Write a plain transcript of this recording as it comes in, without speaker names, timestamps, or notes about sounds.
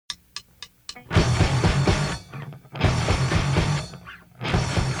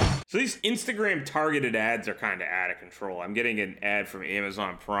So these Instagram targeted ads are kind of out of control. I'm getting an ad from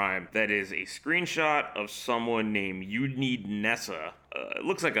Amazon Prime that is a screenshot of someone named You Need Nessa. It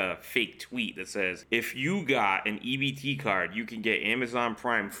looks like a fake tweet that says, if you got an EBT card, you can get Amazon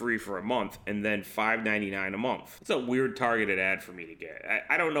Prime free for a month and then $5.99 a month. It's a weird targeted ad for me to get.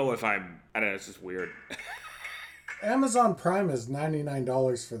 I don't know, it's just weird. Amazon Prime is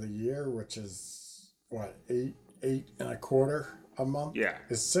 $99 for the year, which is, what, $8 and a quarter a month? Yeah.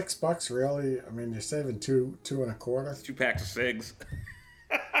 Is $6 really? I mean, you're saving two and a quarter. It's 2 packs of cigs.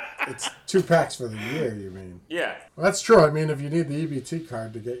 It's 2 packs for the year, you mean? Yeah. Well, that's true. I mean, if you need the EBT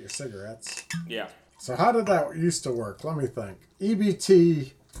card to get your cigarettes. Yeah. So how did that used to work? Let me think.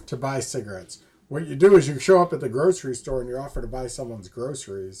 EBT to buy cigarettes. What you do is you show up at the grocery store and you offer to buy someone's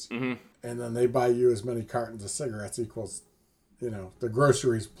groceries. Mm-hmm. And then they buy you as many cartons of cigarettes equals, the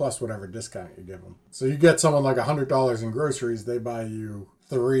groceries plus whatever discount you give them. So you get someone like $100 in groceries, they buy you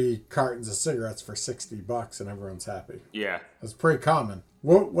 3 cartons of cigarettes for $60 and everyone's happy. Yeah. That's pretty common.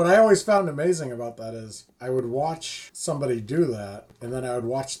 What I always found amazing about that is I would watch somebody do that and then I would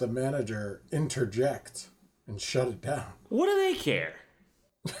watch the manager interject and shut it down. What do they care?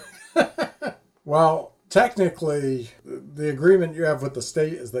 Well, technically, the agreement you have with the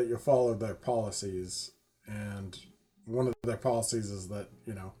state is that you follow their policies. And one of their policies is that,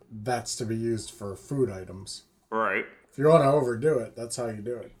 that's to be used for food items. Right. If you want to overdo it, that's how you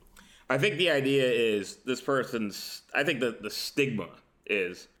do it. I think the idea is I think the stigma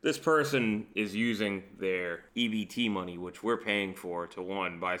is this person is using their EBT money, which we're paying for, to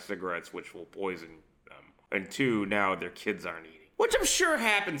 1, buy cigarettes, which will poison them. And 2, now their kids aren't eating. Which I'm sure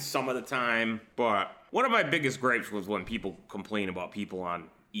happens some of the time, but one of my biggest gripes was when people complain about people on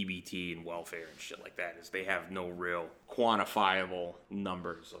EBT and welfare and shit like that, is they have no real quantifiable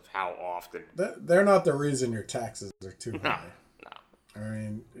numbers of how often. They're not the reason your taxes are too high. No. I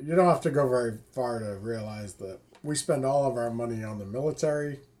mean, you don't have to go very far to realize that we spend all of our money on the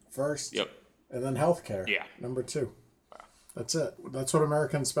military first. Yep. And then healthcare. Yeah. Number 2. Wow. That's it. That's what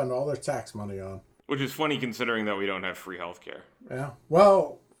Americans spend all their tax money on. Which is funny considering that we don't have free healthcare. Yeah.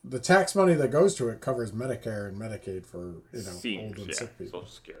 Well, the tax money that goes to it covers Medicare and Medicaid for, Seniors, old and sick people.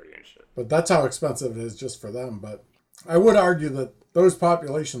 Social Security and shit. But that's how expensive it is just for them. But I would argue that those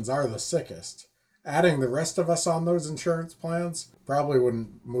populations are the sickest. Adding the rest of us on those insurance plans probably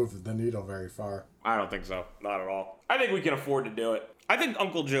wouldn't move the needle very far. I don't think so. Not at all. I think we can afford to do it. I think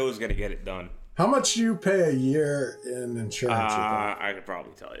Uncle Joe's going to get it done. How much do you pay a year in insurance? I could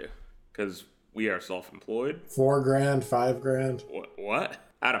probably tell you. Because we are self-employed. $4,000, $5,000. What?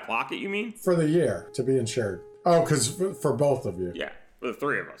 Out of pocket, you mean? For the year, to be insured. Oh, because for both of you. Yeah, for the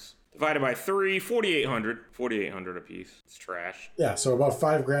 3 of us. Divided by 3, $4,800. $4,800 a piece. It's trash. Yeah, so about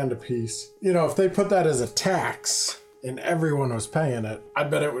 $5,000 a piece. If they put that as a tax and everyone was paying it, I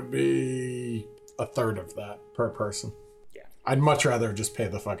bet it would be a third of that per person. Yeah. I'd much rather just pay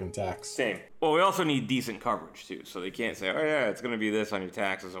the fucking tax. Same. Well, we also need decent coverage, too. So they can't say, oh, yeah, it's going to be this on your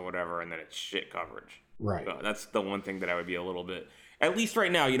taxes or whatever, and then it's shit coverage. Right. So that's the one thing that I would be a little bit... At least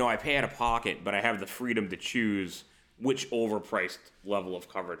right now, I pay out of pocket, but I have the freedom to choose which overpriced level of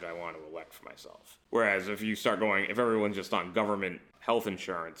coverage I want to elect for myself. Whereas if everyone's just on government health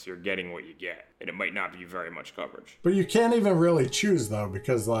insurance, you're getting what you get, and it might not be very much coverage. But you can't even really choose, though,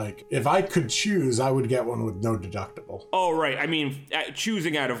 because, if I could choose, I would get one with no deductible. Oh, right. I mean,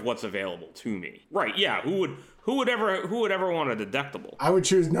 choosing out of what's available to me. Right, yeah. Who would ever want a deductible? I would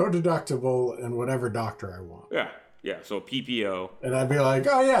choose no deductible and whatever doctor I want. Yeah, so PPO. And I'd be like,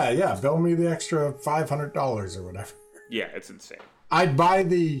 oh, yeah, bill me the extra $500 or whatever. Yeah, it's insane. I'd buy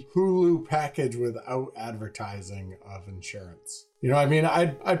the Hulu package without advertising of insurance. I mean?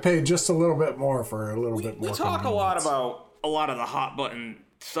 I'd pay just a little bit more for a little bit more. We talk a lot about a lot of the hot button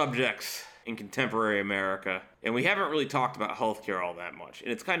subjects in contemporary America, and we haven't really talked about healthcare all that much.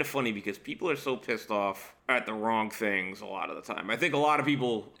 And it's kind of funny because people are so pissed off at the wrong things a lot of the time. I think a lot of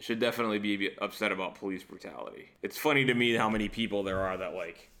people should definitely be upset about police brutality. It's funny to me how many people there are that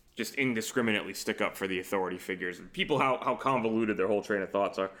just indiscriminately stick up for the authority figures, and people how convoluted their whole train of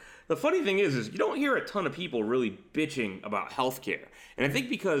thoughts are. The funny thing is you don't hear a ton of people really bitching about healthcare. And I think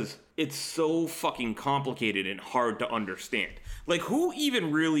because it's so fucking complicated and hard to understand. Who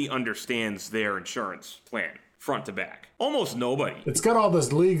even really understands their insurance plan front to back? Almost nobody. It's got all this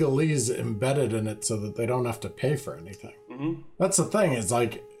legalese embedded in it so that they don't have to pay for anything. Mm-hmm. That's the thing, is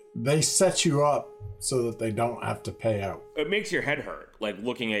they set you up so that they don't have to pay out. It makes your head hurt,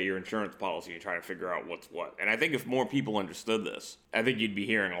 looking at your insurance policy and trying to figure out what's what. And I think if more people understood this, I think you'd be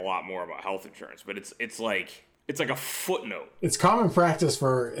hearing a lot more about health insurance. But it's It's like a footnote. It's common practice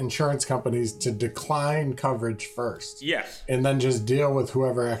for insurance companies to decline coverage first. Yes. And then just deal with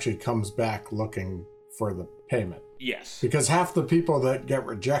whoever actually comes back looking for the payment. Yes. Because half the people that get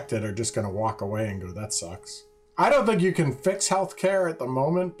rejected are just going to walk away and go, that sucks. I don't think you can fix healthcare at the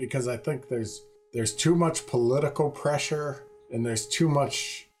moment because I think there's too much political pressure and there's too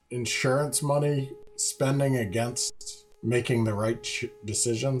much insurance money spending against making the right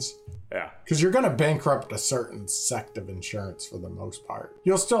decisions. Yeah. Because you're going to bankrupt a certain sect of insurance for the most part.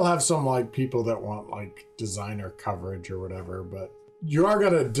 You'll still have some like people that want like designer coverage or whatever, but you are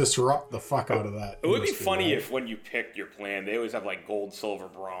going to disrupt the fuck out of that. It would be funny if when you pick your plan, they always have like gold, silver,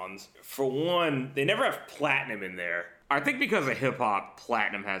 bronze. For one, they never have platinum in there. I think because of hip hop,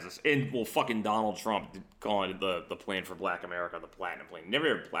 platinum has this. And well, fucking Donald Trump calling it the plan for Black America, the platinum plan.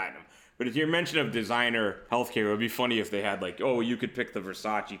 Never have platinum. But if your mention of designer healthcare, it would be funny if they had like, oh, you could pick the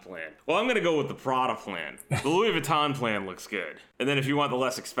Versace plan. Well, I'm going to go with the Prada plan. The Louis Vuitton plan looks good. And then if you want the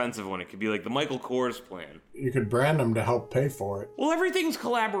less expensive one, it could be like the Michael Kors plan. You could brand them to help pay for it. Well, everything's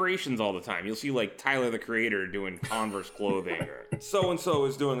collaborations all the time. You'll see like Tyler, the Creator, doing Converse clothing, or so-and-so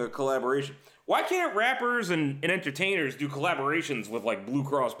is doing a collaboration. Why can't rappers and entertainers do collaborations with like Blue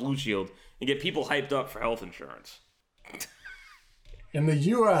Cross Blue Shield and get people hyped up for health insurance? In the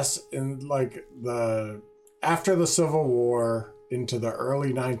U.S., after the Civil War into the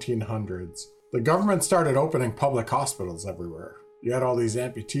early 1900s, the government started opening public hospitals everywhere. You had all these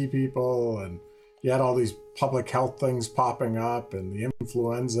amputee people, and you had all these public health things popping up, and the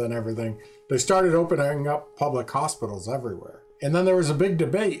influenza and everything. They started opening up public hospitals everywhere. And then there was a big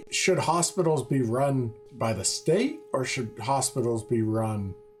debate. Should hospitals be run by the state, or should hospitals be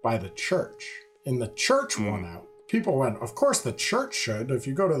run by the church? And the church won out. People went, of course the church should. If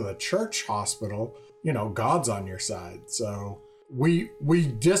you go to the church hospital, God's on your side. So we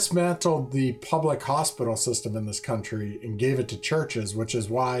dismantled the public hospital system in this country and gave it to churches, which is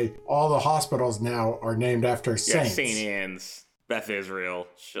why all the hospitals now are named after saints. Yeah, St. Anne's, Beth Israel,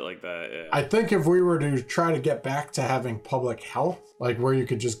 shit like that. Yeah. I think if we were to try to get back to having public health, like where you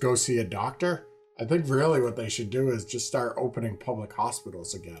could just go see a doctor, I think really what they should do is just start opening public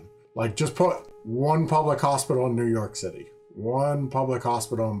hospitals again. Like, just put one public hospital in New York City, one public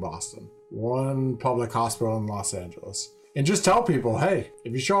hospital in Boston, one public hospital in Los Angeles. And just tell people, hey,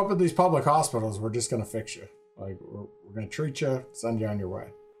 if you show up at these public hospitals, we're just going to fix you. Like, we're going to treat you, send you on your way.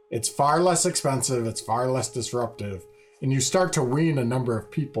 It's far less expensive. It's far less disruptive. And you start to wean a number of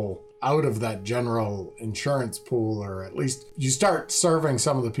people out of that general insurance pool, or at least you start serving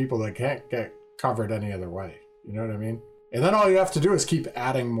some of the people that can't get covered any other way. You know what I mean? And then all you have to do is keep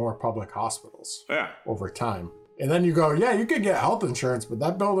adding more public hospitals over time. And then you go, yeah, you could get health insurance, but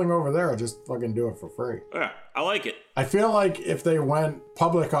that building over there will just fucking do it for free. Yeah, I like it. I feel like if they went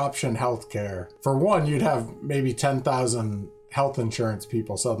public option healthcare, for one, you'd have maybe 10,000 health insurance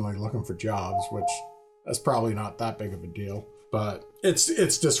people suddenly looking for jobs, which that's probably not that big of a deal. But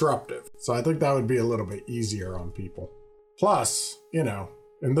it's disruptive. So I think that would be a little bit easier on people. Plus,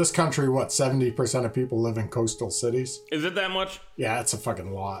 in this country, 70% of people live in coastal cities? Is it that much? Yeah, it's a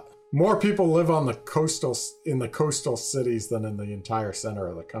fucking lot. More people live in the coastal cities than in the entire center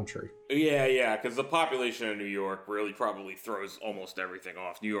of the country. Yeah, because the population of New York really probably throws almost everything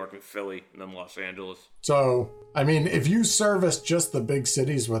off. New York and Philly, and then Los Angeles. So, I mean, if you service just the big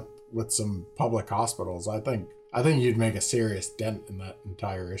cities with some public hospitals, I think you'd make a serious dent in that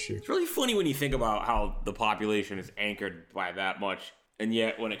entire issue. It's really funny when you think about how the population is anchored by that much. And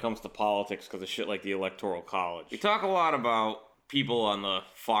yet, when it comes to politics, because of shit like the Electoral College, we talk a lot about people on the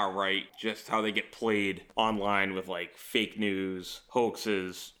far right, just how they get played online with like fake news,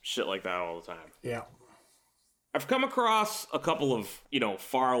 hoaxes, shit like that all the time. Yeah. I've come across a couple of,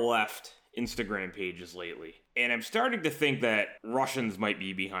 far left Instagram pages lately, and I'm starting to think that Russians might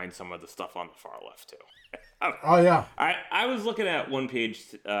be behind some of the stuff on the far left too. Oh, yeah. I was looking at one page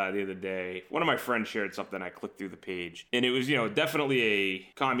the other day. One of my friends shared something. I clicked through the page, and it was, definitely a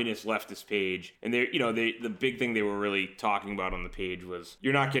communist leftist page. And the big thing they were really talking about on the page was,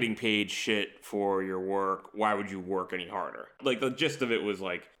 you're not getting paid shit for your work. Why would you work any harder? Like, the gist of it was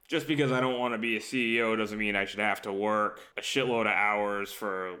like, just because I don't want to be a CEO doesn't mean I should have to work a shitload of hours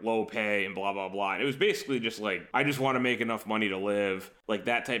for low pay and blah, blah, blah. And it was basically just like, I just want to make enough money to live. Like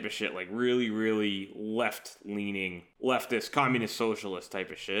that type of shit. Like really, really left-leaning, leftist, communist, socialist type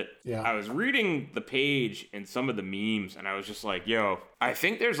of shit. Yeah. I was reading the page and some of the memes, and I was just like, yo, I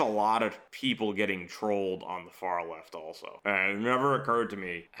think there's a lot of people getting trolled on the far left also. And it never occurred to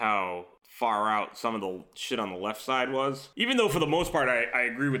me how far out some of the shit on the left side was. Even though for the most part I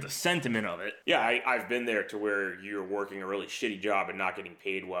agree with the sentiment of it. Yeah, I've been there to where you're working a really shitty job and not getting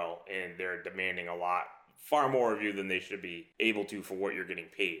paid well, and they're demanding a lot far more of you than they should be able to for what you're getting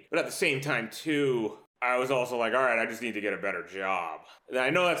paid. But at the same time, too, I was also like, all right, I just need to get a better job. And I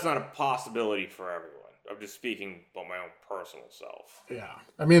know that's not a possibility for everyone. I'm just speaking about my own personal self. Yeah.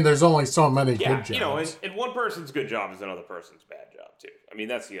 I mean, there's only so many good jobs. You know, and one person's good job is another person's bad job, too. I mean,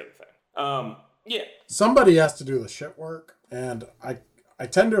 that's the other thing. Yeah. Somebody has to do the shit work, and I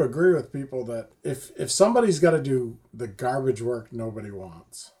tend to agree with people that if somebody's got to do the garbage work nobody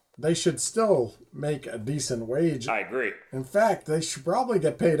wants, they should still make a decent wage. I agree. In fact, they should probably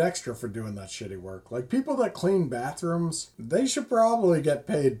get paid extra for doing that shitty work. Like people that clean bathrooms, they should probably get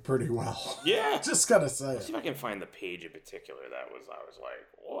paid pretty well. Yeah. Just gotta say. Let's see if I can find the page in particular I was like,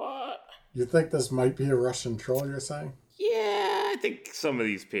 what? You think this might be a Russian troll, you're saying? Yeah, I think some of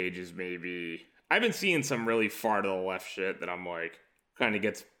these pages maybe. I've been seeing some really far to the left shit that I'm like, kind of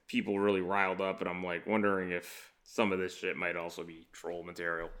gets people really riled up, and I'm like wondering if some of this shit might also be troll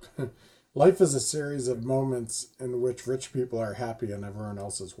material. Life is a series of moments in which rich people are happy and everyone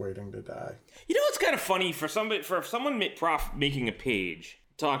else is waiting to die. You know what's kind of funny for someone making a page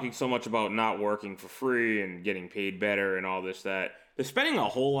talking so much about not working for free and getting paid better and all this that they're spending a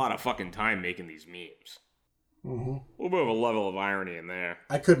whole lot of fucking time making these memes. Mm-hmm. A little bit of a level of irony in there.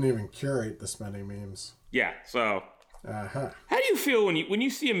 I couldn't even curate this many memes. Yeah, so. Uh-huh. How do you feel when you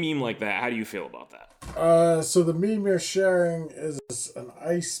see a meme like that? How do you feel about that? So the meme you're sharing is an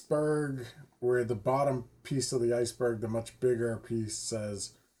iceberg where the bottom piece of the iceberg, the much bigger piece,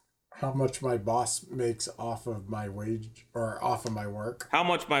 says how much my boss makes off of my wage or off of my work. How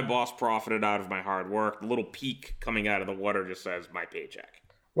much my boss profited out of my hard work. The little peak coming out of the water just says my paycheck.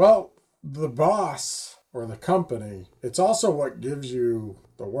 Well, the boss or the company, it's also what gives you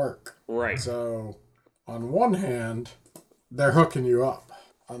the work. Right. So on one hand, they're hooking you up.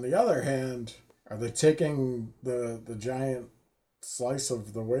 On the other hand, are they taking the giant slice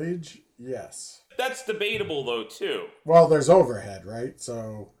of the wage? Yes. That's debatable, though, too. Well, there's overhead, right?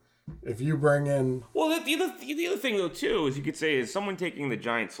 So if you bring in... Well, the other thing, though, too, is you could say, is someone taking the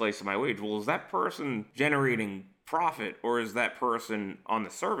giant slice of my wage? Well, is that person generating profit, or is that person on the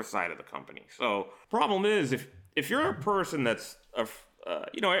service side of the company? So problem is, if you're a person that's...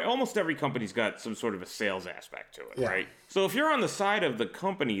 almost every company's got some sort of a sales aspect to it, yeah. Right? So if you're on the side of the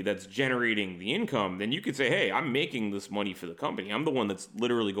company that's generating the income, then you could say, hey, I'm making this money for the company. I'm the one that's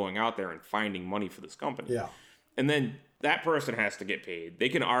literally going out there and finding money for this company. Yeah. And then that person has to get paid. They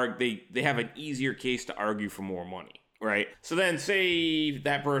can argue, they have an easier case to argue for more money, right? So then say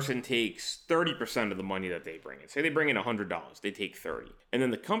that person takes 30% of the money that they bring in. Say they bring in $100, they take 30. And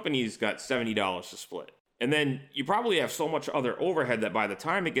then the company's got $70 to split. And then you probably have so much other overhead that by the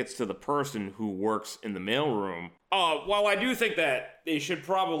time it gets to the person who works in the mailroom, while I do think that they should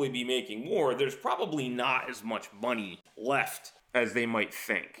probably be making more, there's probably not as much money left as they might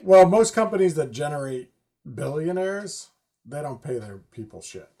think. Well, most companies that generate billionaires, they don't pay their people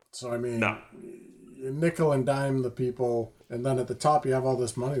shit. So, I mean, No. You nickel and dime the people, and then at the top you have all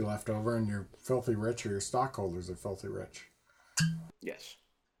this money left over and you're filthy rich or your stockholders are filthy rich. Yes.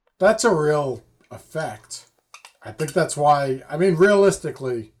 That's a real... effect. I think that's why, I mean,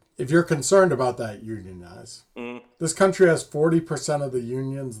 realistically, if you're concerned about that, unionize. Mm. This country has 40% of the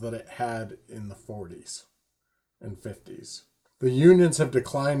unions that it had in the 40s and 50s. The unions have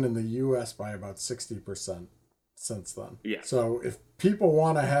declined in the U.S. by about 60% since then. Yeah. So if people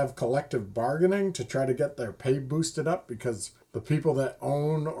want to have collective bargaining to try to get their pay boosted up because the people that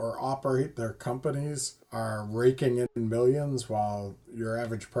own or operate their companies are raking in millions while your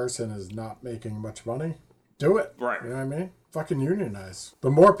average person is not making much money, do it. Right. You know what I mean? Fucking unionize. The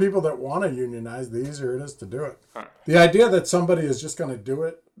more people that want to unionize, the easier it is to do it. Huh. The idea that somebody is just going to do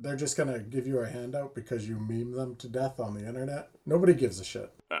it, they're just going to give you a handout because you meme them to death on the internet, nobody gives a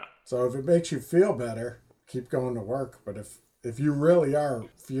shit. So if it makes you feel better, keep going to work. But if you really are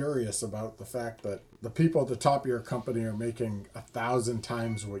furious about the fact that the people at the top of your company are making 1,000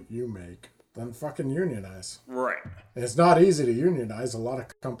 times what you make, then fucking unionize. Right. And it's not easy to unionize. A lot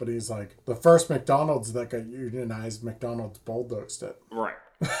of companies, like the first McDonald's that got unionized, McDonald's bulldozed it. Right.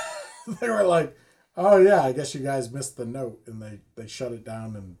 They were like, oh yeah, I guess you guys missed the note, and they shut it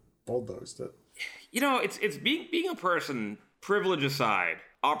down and bulldozed it. You know, it's being a person, privilege aside,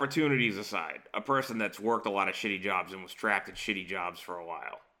 opportunities aside, a person that's worked a lot of shitty jobs and was trapped in shitty jobs for a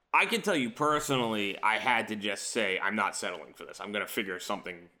while. I can tell you personally, I had to just say, I'm not settling for this. I'm gonna figure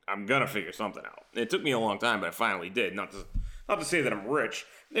something out. It took me a long time, but I finally did. Not to say that I'm rich.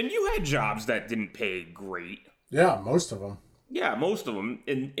 And you had jobs that didn't pay great. Yeah, most of them. Yeah, most of them.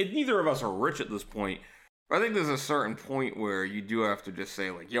 And neither of us are rich at this point. But I think there's a certain point where you do have to just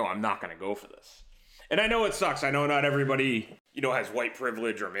say, like, yo, I'm not gonna go for this. And I know it sucks. I know not everybody, has white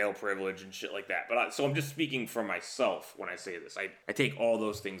privilege or male privilege and shit like that. But so I'm just speaking for myself when I say this. I take all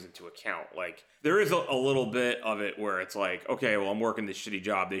those things into account. Like, there is a little bit of it where it's like, okay, well, I'm working this shitty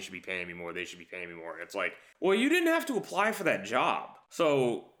job. They should be paying me more. They should be paying me more. And it's like, well, you didn't have to apply for that job.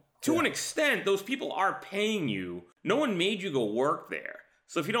 So to an extent, those people are paying you. No one made you go work there.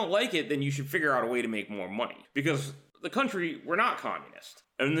 So if you don't like it, then you should figure out a way to make more money. Because the country, we're not communist.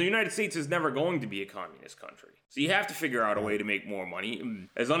 And the United States is never going to be a communist country. So you have to figure out a way to make more money. And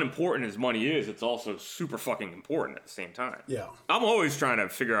as unimportant as money is, it's also super fucking important at the same time. Yeah. I'm always trying to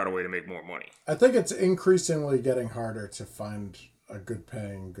figure out a way to make more money. I think it's increasingly getting harder to find a good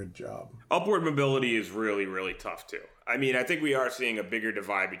paying, good job. Upward mobility is really, really tough too. I mean, I think we are seeing a bigger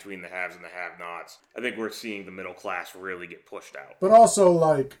divide between the haves and the have-nots. I think we're seeing the middle class really get pushed out. But also,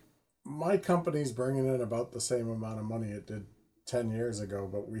 like, my company's bringing in about the same amount of money it did 10 years ago,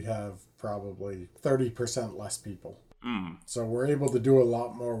 but we have probably 30% less people. So we're able to do a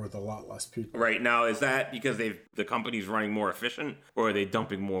lot more with a lot less people. Right. Now, is that because the company's running more efficient, or are they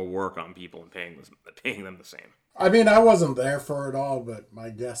dumping more work on people and paying them the same? I mean, I wasn't there for it all, but my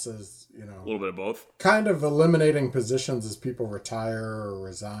guess is, a little bit of both. Kind of eliminating positions as people retire or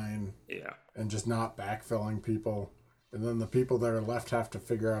resign. Yeah. And just not backfilling people. And then the people that are left have to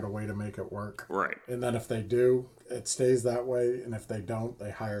figure out a way to make it work. Right. And then if they do, it stays that way. And if they don't,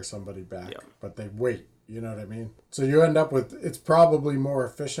 they hire somebody back. Yeah. But they wait. You know what I mean? So you end up with, it's probably more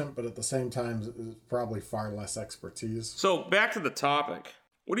efficient, but at the same time, it's probably far less expertise. So back to the topic.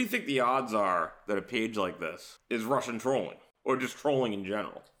 What do you think the odds are that a page like this is Russian trolling? Or just trolling in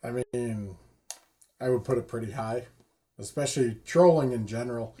general? I mean, I would put it pretty high. Especially trolling in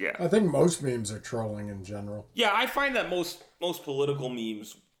general. Yeah. I think most memes are trolling in general. Yeah, I find that most political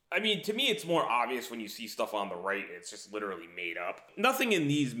memes, I mean, to me it's more obvious when you see stuff on the right, it's just literally made up. Nothing in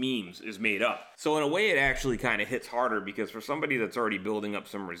these memes is made up. So in a way it actually kind of hits harder, because for somebody that's already building up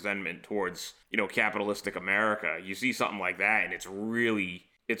some resentment towards, capitalistic America, you see something like that and it's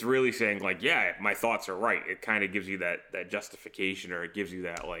really saying like, yeah, my thoughts are right. It kind of gives you that justification, or it gives you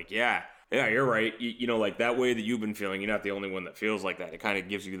that like, yeah, you're right. Like that way that you've been feeling, you're not the only one that feels like that. It kind of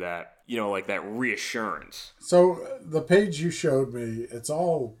gives you that, like that reassurance. So the page you showed me, it's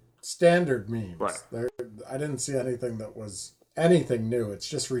all standard memes. Right. I didn't see anything that was anything new. It's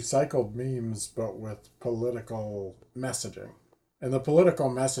just recycled memes, but with political messaging. And the political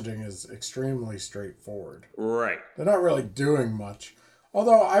messaging is extremely straightforward. Right. They're not really doing much.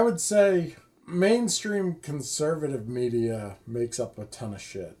 Although I would say mainstream conservative media makes up a ton of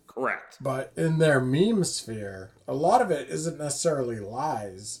shit. Correct. But in their meme sphere, a lot of it isn't necessarily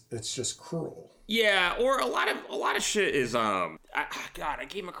lies. It's just cruel. Yeah, or a lot of shit is I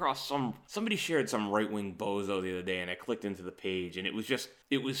came across somebody shared some right-wing bozo the other day, and I clicked into the page, and it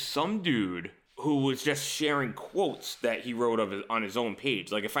was some dude who was just sharing quotes that he wrote on his own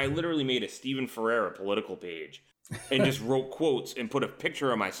page. Like if I literally made a Stephen Ferreira political page and just wrote quotes and put a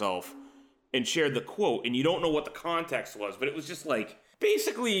picture of myself and shared the quote, and you don't know what the context was, but it was just like,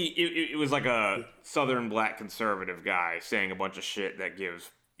 basically, it was like a southern black conservative guy saying a bunch of shit that gives,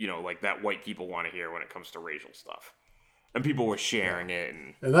 like that white people want to hear when it comes to racial stuff. And people were sharing it.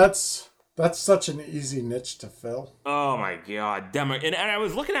 And that's such an easy niche to fill. Oh my God. And I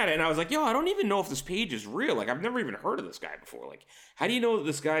was looking at it and I was like, I don't even know if this page is real. Like, I've never even heard of this guy before. Like, how do you know that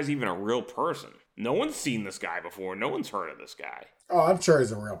this guy's even a real person? No one's seen this guy before. No one's heard of this guy. Oh, I'm sure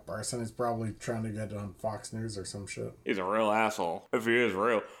he's a real person. He's probably trying to get on Fox News or some shit. He's a real asshole, if he is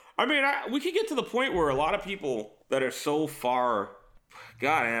real. I mean, we could get to the point where a lot of people that are so far,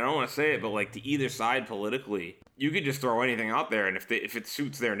 God, I don't want to say it, but like to either side politically, you could just throw anything out there, and if it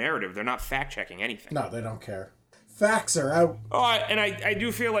suits their narrative, they're not fact-checking anything. No, they don't care. Facts are out. Oh, and I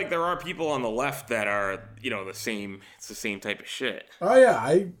do feel like there are people on the left that are, the same. It's the same type of shit. Oh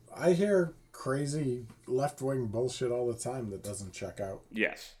yeah, I hear crazy left-wing bullshit all the time that doesn't check out.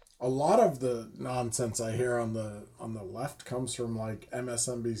 Yes. A lot of the nonsense I hear on the left comes from like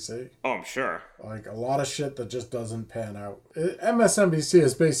MSNBC. Oh, I'm sure. Like a lot of shit that just doesn't pan out. MSNBC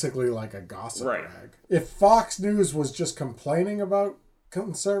is basically like a gossip rag. If Fox News was just complaining about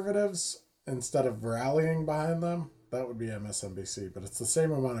conservatives instead of rallying behind them, that would be MSNBC. But it's the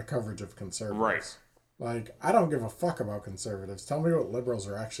same amount of coverage of conservatives. Right. Like, I don't give a fuck about conservatives. Tell me what liberals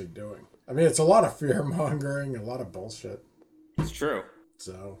are actually doing. I mean, it's a lot of fear-mongering, a lot of bullshit. It's true.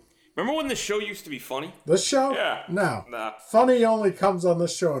 So... Remember when the show used to be funny? This show? Yeah. No. Nah. Funny only comes on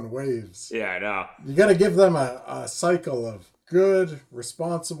this show in waves. Yeah, I know. You gotta give them a cycle of good,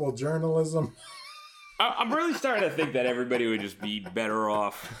 responsible journalism. I'm really starting to think that everybody would just be better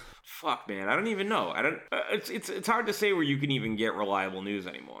off. Fuck, man. I don't even know. It's hard to say where you can even get reliable news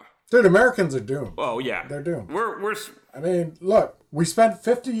anymore. Dude, Americans are doomed. Oh, yeah. They're doomed. We're I mean, look, we spent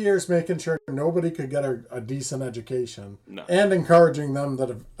 50 years making sure nobody could get a decent education and encouraging them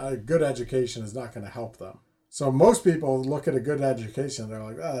that a good education is not going to help them. So most people look at a good education, they're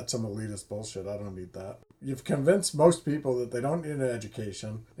like, oh, that's some elitist bullshit. I don't need that. You've convinced most people that they don't need an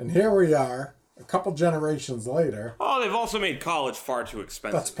education. And here we are, a couple generations later. Oh, they've also made college far too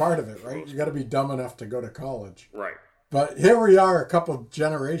expensive. That's part of it, right? You got to be dumb enough to go to college. Right. But here we are a couple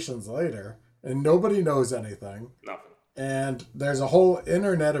generations later, and nobody knows anything. Nothing. And there's a whole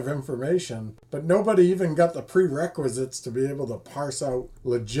internet of information, but nobody even got the prerequisites to be able to parse out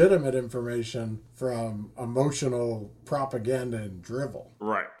legitimate information from emotional propaganda and drivel.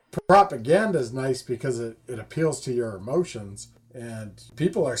 Right. Propaganda is nice because it appeals to your emotions, and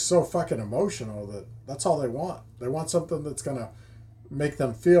people are so fucking emotional that that's all they want. They want something that's going to make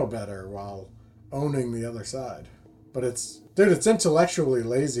them feel better while owning the other side. But it's intellectually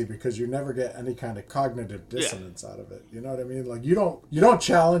lazy because you never get any kind of cognitive dissonance out of it. You know what I mean? Like you don't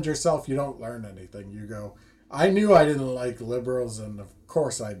challenge yourself, you don't learn anything. You go, I knew I didn't like liberals, and of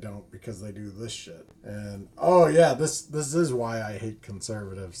course I don't because they do this shit. And oh yeah, this is why I hate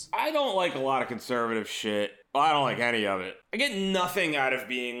conservatives. I don't like a lot of conservative shit. I don't like any of it. I get nothing out of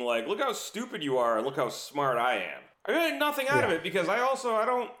being like, look how stupid you are, look how smart I am. I get nothing out of it because I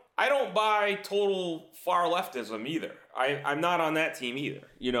don't buy total far leftism either. I'm not on that team either.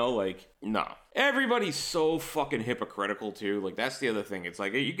 You know, like, no. Everybody's so fucking hypocritical, too. Like, that's the other thing. It's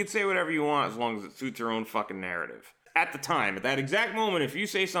like, you can say whatever you want as long as it suits your own fucking narrative. At the time, at that exact moment, if you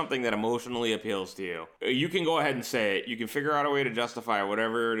say something that emotionally appeals to you, you can go ahead and say it. You can figure out a way to justify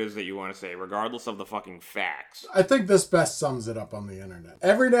whatever it is that you want to say, regardless of the fucking facts. I think this best sums it up on the internet.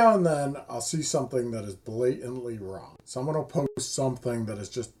 Every now and then, I'll see something that is blatantly wrong. Someone will post something that is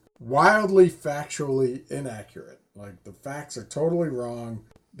just wildly factually inaccurate. Like, the facts are totally wrong.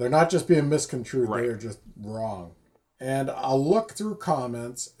 They're not just being misconstrued, right. They're just wrong. And I'll look through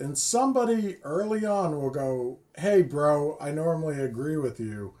comments, and somebody early on will go, hey, bro, I normally agree with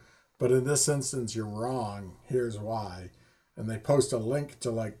you, but in this instance, you're wrong. Here's why. And they post a link to,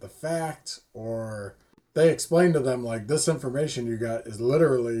 like, the fact, or they explain to them, like, this information you got is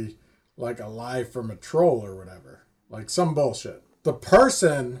literally, like, a lie from a troll or whatever. Like, some bullshit. The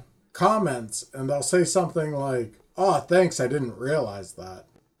person comments, and they'll say something like, oh, thanks, I didn't realize that.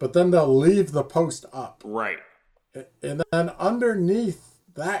 But then they'll leave the post up. Right. And then underneath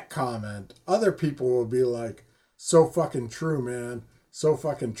that comment, other people will be like, so fucking true, man. So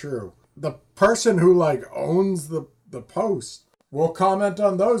fucking true. The person who, like, owns the post will comment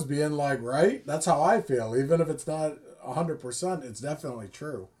on those being like, right? That's how I feel. Even if it's not 100%, it's definitely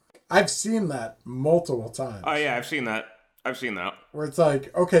true. I've seen that multiple times. Oh, yeah, I've seen that. Where it's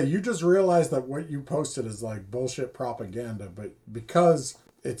like, okay, you just realized that what you posted is like bullshit propaganda, but because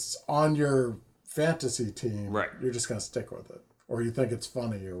it's on your fantasy team, right, you're just going to stick with it. Or you think it's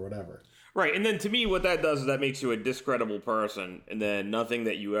funny or whatever. Right, and then to me what that does is that makes you a discreditable person, and then nothing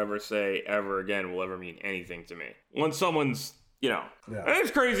that you ever say ever again will ever mean anything to me. When someone's, you know, it's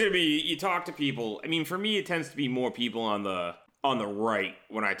crazy to me, you talk to people, I mean, for me it tends to be more people on the right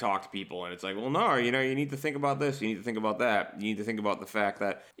when I talk to people, and it's like, well, no, you know, you need to think about this, you need to think about that, you need to think about the fact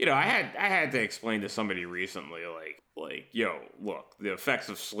that, you know, I had to explain to somebody recently, like, yo, look, the effects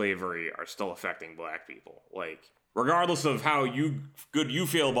of slavery are still affecting black people. Like, regardless of how good you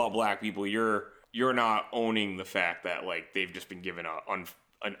feel about black people, you're not owning the fact that, like, they've just been given an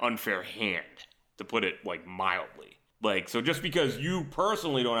unfair hand, to put it, like, mildly. Like, so just because you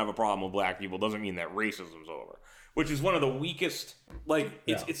personally don't have a problem with black people doesn't mean that racism's over. Which is one of the weakest, like,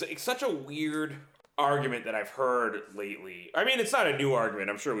 it's such a weird argument that I've heard lately. I mean, it's not a new argument.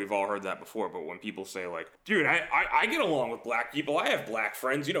 I'm sure we've all heard that before. But when people say, like, dude, I get along with black people. I have black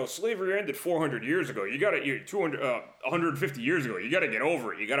friends. You know, slavery ended 400 years ago. 150 years ago. You got to get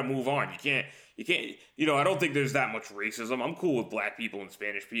over it. You got to move on. You can't, you know, I don't think there's that much racism. I'm cool with black people and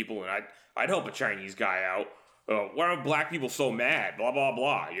Spanish people. And I'd help a Chinese guy out. Why are black people so mad? Blah, blah,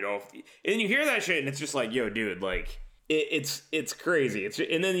 blah. You know, and you hear that shit and it's just like, yo, dude, like, it's crazy.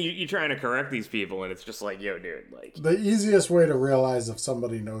 And then you're trying to correct these people and it's just like, yo, dude, like. The easiest way to realize if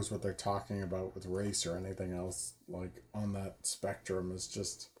somebody knows what they're talking about with race or anything else, like, on that spectrum is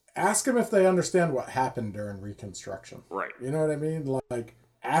just ask them if they understand what happened during Reconstruction. Right. You know what I mean? Like,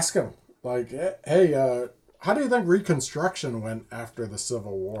 ask them, like, hey, how do you think Reconstruction went after the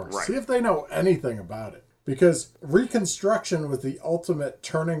Civil War? Right. See if they know anything about it. Because Reconstruction was the ultimate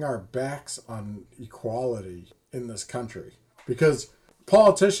turning our backs on equality in this country. Because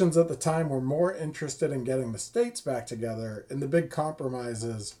politicians at the time were more interested in getting the states back together, and the big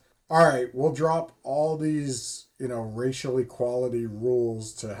compromises all right, we'll drop all these, racial equality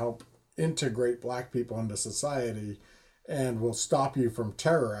rules to help integrate black people into society, and we'll stop you from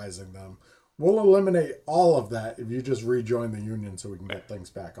terrorizing them. We'll eliminate all of that if you just rejoin the union so we can get things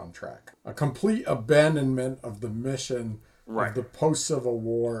back on track. A complete abandonment of the mission of the post-Civil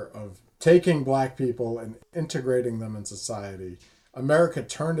War of taking black people and integrating them in society. America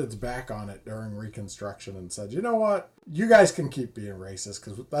turned its back on it during Reconstruction and said, you know what? You guys can keep being racist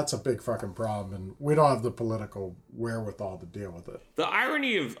because that's a big fucking problem and we don't have the political wherewithal to deal with it. The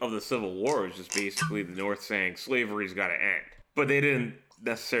irony of the Civil War is just basically the North saying slavery's got to end. But they didn't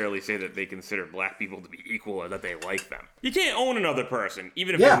necessarily say that they consider black people to be equal or that they like them. You can't own another person,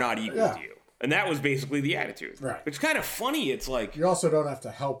 even if they're not equal to you. And that was basically the attitude. Right. It's kind of funny. It's like... You also don't have to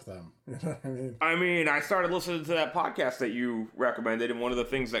help them. You know what I mean? I started listening to that podcast that you recommended, and one of the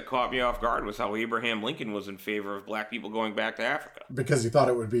things that caught me off guard was how Abraham Lincoln was in favor of black people going back to Africa. Because he thought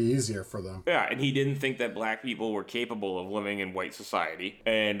it would be easier for them. Yeah, and he didn't think that black people were capable of living in white society,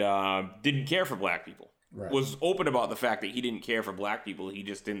 and didn't care for black people. Right. Was open about the fact that he didn't care for black people. He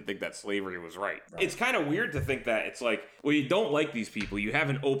just didn't think that slavery was right. It's kind of weird to think that. It's like, well, you don't like these people. You have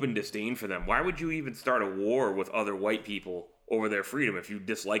an open disdain for them. Why would you even start a war with other white people over their freedom if you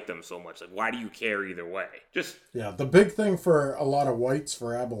dislike them so much? Like, why do you care either way? The big thing for a lot of whites,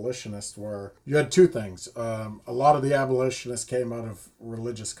 for abolitionists, were you had two things. A lot of the abolitionists came out of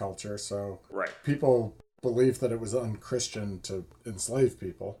religious culture, so people believed that it was unchristian to enslave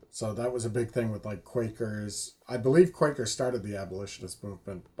people. So that was a big thing with like Quakers. I believe Quakers started the abolitionist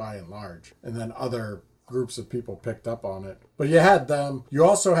movement by and large, and then other groups of people picked up on it. But you had them. You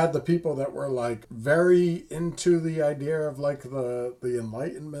also had the people that were like very into the idea of like the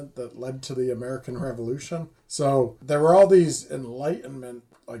Enlightenment that led to the American Revolution. So there were all these Enlightenment,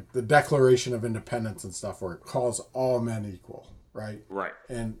 like the Declaration of Independence and stuff, where it calls all men equal, right? Right.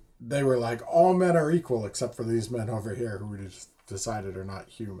 And they were like, all men are equal except for these men over here who we just decided are not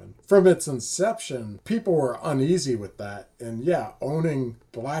human. From its inception, people were uneasy with that. And owning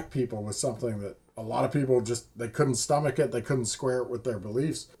black people was something that a lot of people they couldn't stomach it. They couldn't square it with their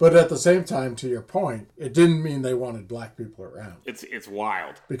beliefs. But at the same time, to your point, it didn't mean they wanted black people around. It's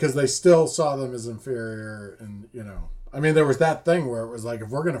wild. Because they still saw them as inferior. And, there was that thing where it was like, if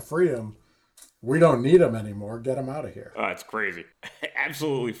we're going to free them, we don't need them anymore. Get them out of here. Oh, it's crazy.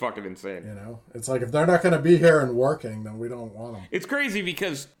 Absolutely fucking insane. It's like if they're not going to be here and working, then we don't want them. It's crazy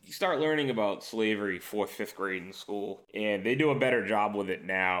because you start learning about slavery 4th, 5th grade in school, and they do a better job with it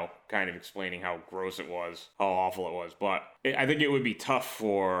now, kind of explaining how gross it was, how awful it was. But I think it would be tough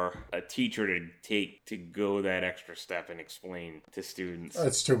for a teacher to go that extra step and explain to students.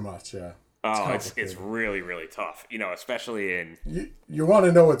 It's too much, yeah. Oh, it's really, really tough, especially in... You want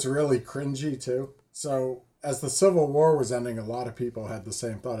to know what's really cringy, too? So, as the Civil War was ending, a lot of people had the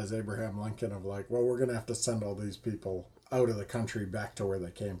same thought as Abraham Lincoln of like, well, we're going to have to send all these people out of the country back to where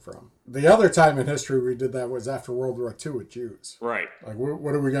they came from. The other time in history we did that was after World War II with Jews. Right. Like,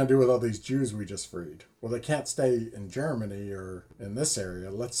 what are we going to do with all these Jews we just freed? Well, they can't stay in Germany or in this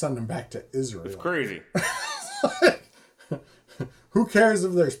area. Let's send them back to Israel. It's crazy. Who cares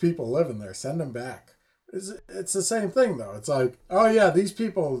if there's people living there? Send them back. It's the same thing, though. It's like, oh, yeah, these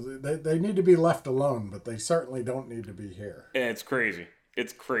people, they need to be left alone, but they certainly don't need to be here. Yeah, it's crazy.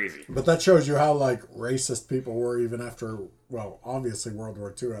 It's crazy. But that shows you how, like, racist people were even after, well, obviously World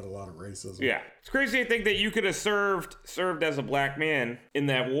War II had a lot of racism. Yeah. It's crazy to think that you could have served as a black man in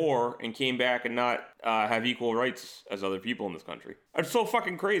that war and came back and not have equal rights as other people in this country. It's so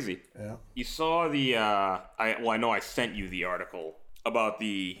fucking crazy. Yeah. You saw I know I sent you the article about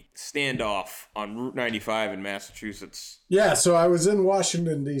the standoff on Route 95 in Massachusetts. Yeah, so I was in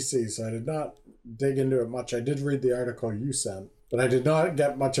Washington, D.C., so I did not dig into it much. I did read the article you sent, but I did not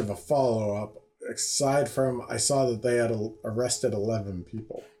get much of a follow-up, aside from I saw that they had arrested 11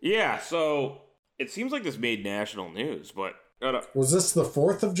 people. Yeah, so it seems like this made national news, but... Was this the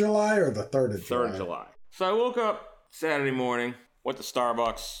 4th of July or the 3rd of July? 3rd of July. So I woke up Saturday morning, went to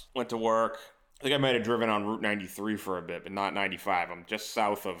Starbucks, went to work. I think I might have driven on Route 93 for a bit, but not 95. I'm just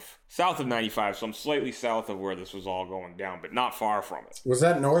south of 95, so I'm slightly south of where this was all going down, but not far from it. Was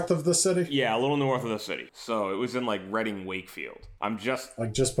that north of the city? Yeah, a little north of the city. So it was in like Reading, Wakefield. I'm just...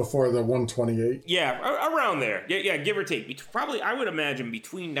 Like just before the 128? Yeah, around there. Yeah, give or take. Probably, I would imagine,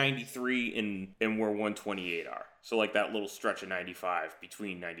 between 93 and where 128 are. So like that little stretch of 95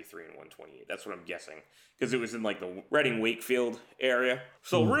 between 93 and 128. That's what I'm guessing. Because it was in like the Reading, Wakefield area.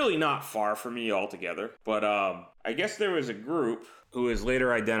 So really not far from me altogether. But I guess there was a group who is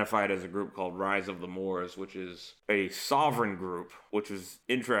later identified as a group called Rise of the Moors, which is a sovereign group, which is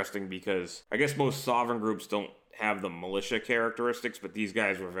interesting because I guess most sovereign groups don't have the militia characteristics, but these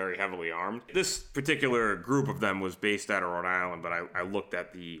guys were very heavily armed. This particular group of them was based out of Rhode Island, but I looked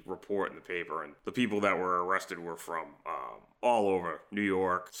at the report in the paper, and the people that were arrested were from all over New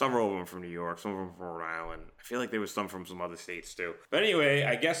York. Several of them from New York, some of them from Rhode Island. I feel like there was some from some other states too. But anyway,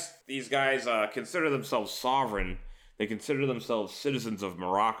 I guess these guys consider themselves sovereign. They consider themselves citizens of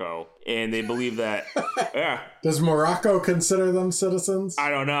Morocco, and they believe that, yeah. Does Morocco consider them citizens?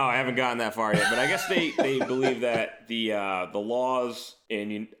 I don't know. I haven't gotten that far yet, but I guess they believe that the laws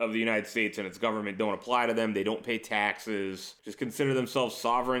of the United States and its government don't apply to them. They don't pay taxes. Just consider themselves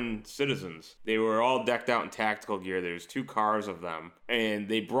sovereign citizens. They were all decked out in tactical gear. There's 2 cars of them, and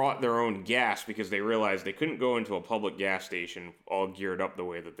they brought their own gas because they realized they couldn't go into a public gas station all geared up the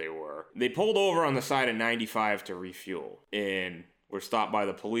way that they were. They pulled over on the side of 95 to refuel, and were stopped by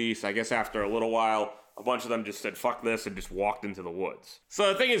the police. I guess after a little while, a bunch of them just said, fuck this, and just walked into the woods.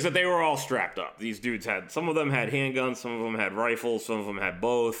 So the thing is that they were all strapped up. These dudes some of them had handguns, some of them had rifles, some of them had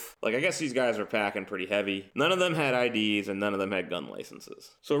both. Like, I guess these guys were packing pretty heavy. None of them had IDs, and none of them had gun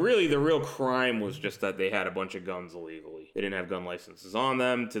licenses. So really, the real crime was just that they had a bunch of guns illegally. They didn't have gun licenses on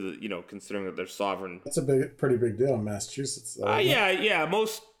them, considering that they're sovereign. That's a pretty big deal in Massachusetts, though. Yeah,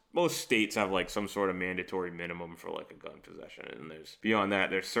 most states have like some sort of mandatory minimum for like a gun possession, and there's beyond that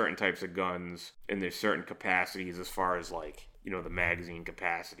there's certain types of guns and there's certain capacities as far as like the magazine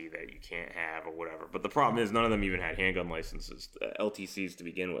capacity that you can't have or whatever. But the problem is none of them even had handgun licenses, LTCs to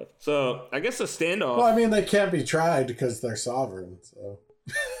begin with. So I guess a standoff. Well, I mean, they can't be tried because they're sovereign. So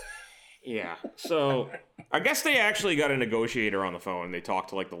yeah. So I guess they actually got a negotiator on the phone. They talked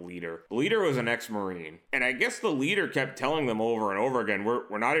to like the leader. The leader was an ex-Marine. And I guess the leader kept telling them over and over again,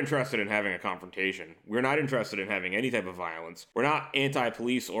 we're not interested in having a confrontation. We're not interested in having any type of violence. We're not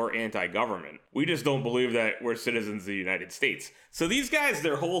anti-police or anti-government. We just don't believe that we're citizens of the United States. So these guys,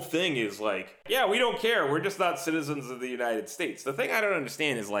 their whole thing is like, yeah, we don't care. We're just not citizens of the United States. The thing I don't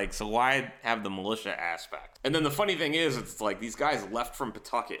understand is like, so why have the militia aspect? And then the funny thing is, it's like these guys left from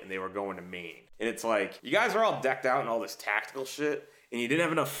Pawtucket and they were going to Maine. And it's like, you guys are all decked out in all this tactical shit, and you didn't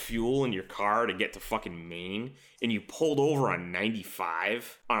have enough fuel in your car to get to fucking Maine, and you pulled over on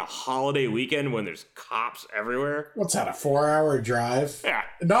 95 on a holiday weekend when there's cops everywhere. What's that, a 4-hour drive? Yeah.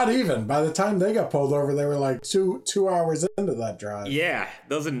 Not even. By the time they got pulled over, they were like two hours into that drive. Yeah.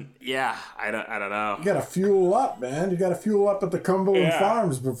 I don't know. You gotta fuel up, man. You gotta fuel up at the Cumberland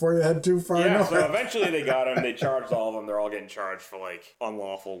Farms before you head too far north. So eventually they got them. They charged all of them. They're all getting charged for like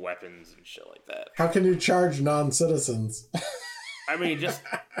unlawful weapons and shit like that. How can you charge non-citizens? I mean, just...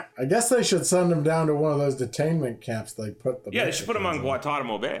 I guess they should send them down to one of those detainment camps they put the... Yeah, they should put them on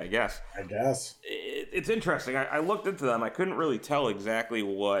Guantanamo Bay, I guess. It's interesting. I looked into them. I couldn't really tell exactly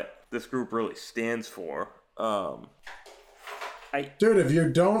what this group really stands for. Dude,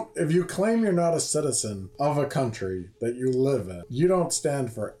 if you claim you're not a citizen of a country that you live in, you don't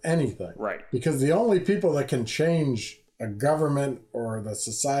stand for anything. Right. Because the only people that can change a government or the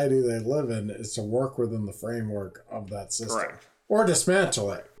society they live in is to work within the framework of that system. Correct. Or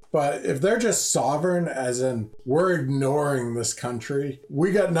dismantle it. But if they're just sovereign, as in we're ignoring this country,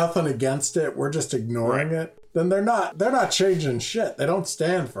 we got nothing against it, we're just ignoring it, then they're not changing shit. They don't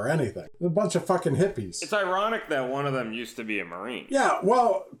stand for anything. They're a bunch of fucking hippies. It's ironic that one of them used to be a Marine. Yeah,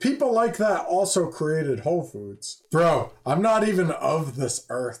 well, people like that also created Whole Foods. Bro, I'm not even of this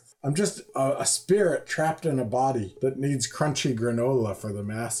earth. I'm just a spirit trapped in a body that needs crunchy granola for the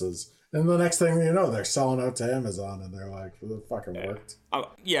masses. And the next thing you know, they're selling out to Amazon, and they're like, it fucking worked.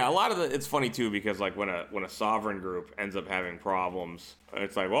 Yeah, a lot of it's funny too, because like when a sovereign group ends up having problems,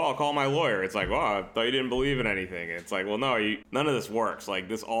 it's like, well, I'll call my lawyer. It's like, well, I thought you didn't believe in anything. And it's like, well, no, none of this works. Like,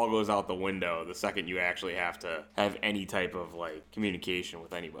 this all goes out the window the second you actually have to have any type of like communication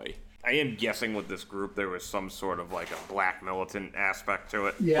with anybody. I am guessing with this group there was some sort of like a black militant aspect to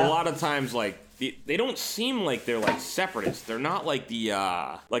it. Yeah. A lot of times, like, they don't seem like they're like separatists. They're not like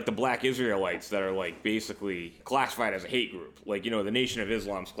the black Israelites that are like basically classified as a hate group. Like, the Nation of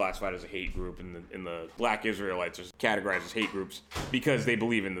Islam's classified as a hate group, and the black Israelites are categorized as hate groups because they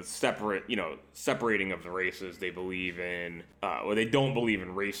believe in the separating of the races. They believe in, or they don't believe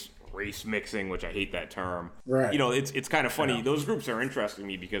in race mixing, which I hate that term. Right. It's kind of funny. Yeah. Those groups are interesting to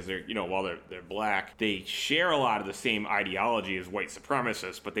me because they're, while they're black, they share a lot of the same ideology as white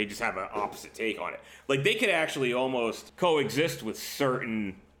supremacists, but they just have an opposite take on it. Like, they could actually almost coexist with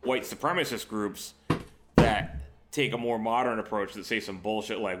certain white supremacist groups that take a more modern approach that say some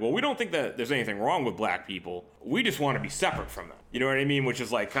bullshit like, well, we don't think that there's anything wrong with black people. We just want to be separate from them. You know what I mean? Which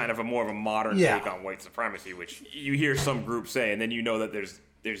is like kind of a more of a modern take on white supremacy, which you hear some groups say, and then you know that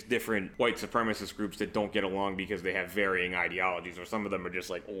there's different white supremacist groups that don't get along because they have varying ideologies, or some of them are just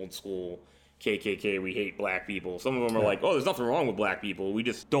like old school KKK, we hate black people. Some of them are like, oh, there's nothing wrong with black people. We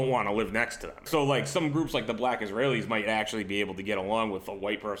just don't want to live next to them. So, like, some groups like the Black Israelis might actually be able to get along with a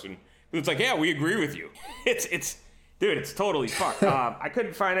white person. It's like, yeah, we agree with you. Dude, it's totally fucked. I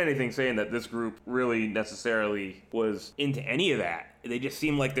couldn't find anything saying that this group really necessarily was into any of that. They just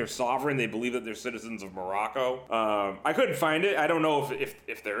seem like they're sovereign. They believe that they're citizens of Morocco. I couldn't find it. I don't know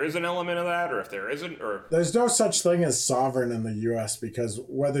if there is an element of that or if there isn't. Or there's no such thing as sovereign in the U.S. because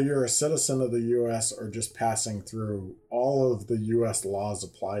whether you're a citizen of the U.S. or just passing through, all of the U.S. laws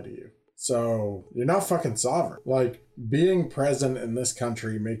apply to you. So you're not fucking sovereign. Like, being present in this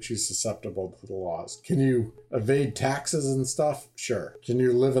country makes you susceptible to the laws. Can you evade taxes and stuff? Sure. Can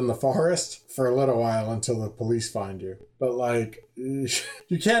you live in the forest for a little while until the police find you? But, like, you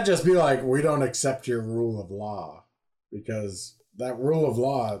can't just be like, we don't accept your rule of law. Because that rule of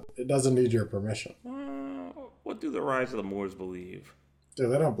law, it doesn't need your permission. What do the Rise of the Moors believe?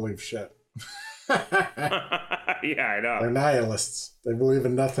 Dude, they don't believe shit. Yeah, I know. They're nihilists. They believe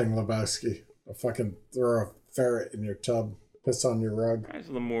in nothing, Lebowski. They'll fucking throw a ferret in your tub, piss on your rug. Rise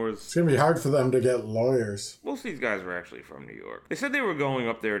of the Moors. It's going to be hard for them to get lawyers. Most of these guys were actually from New York. They said they were going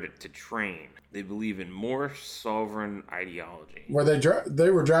up there to train. They believe in more sovereign ideology. Were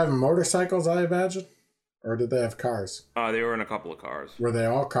they were driving motorcycles, I imagine? Or did they have cars? They were in a couple of cars. Were they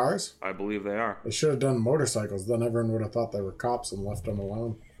all cars? I believe they are. They should have done motorcycles. Then everyone would have thought they were cops and left them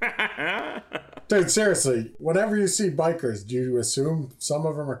alone. Dude, seriously, whenever you see bikers, do you assume some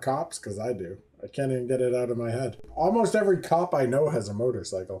of them are cops? Because I do. I can't even get it out of my head. Almost every cop I know has a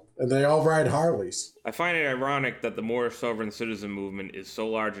motorcycle, and they all ride Harleys. I find it ironic that the more sovereign citizen movement is so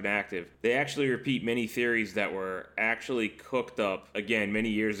large and active. They actually repeat many theories that were actually cooked up, again, many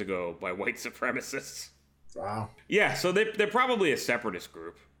years ago by white supremacists. Wow. Yeah, so they're probably a separatist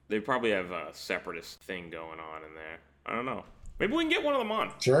group. They probably have a separatist thing going on in there. I don't know. Maybe we can get one of them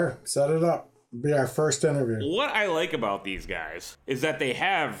on. Sure, set it up. It'll be our first interview. What I like about these guys is that they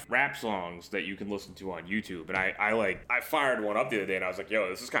have rap songs that you can listen to on YouTube. And I fired one up the other day and I was like, yo,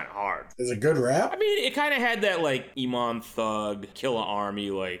 this is kind of hard. Is it good rap? I mean, it kind of had that like Iman Thug, Killa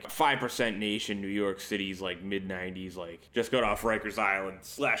Army, like 5% Nation, New York City's like mid-90s, like just got off Rikers Island,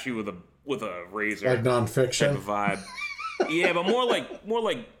 slash you with a razor. Like nonfiction? Type of vibe. Yeah, but more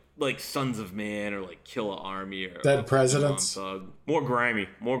like Sons of Man or like Killa Army or Dead like Presidents. More grimy.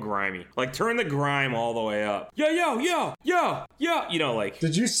 Like turn the grime all the way up. Yo. You know, like.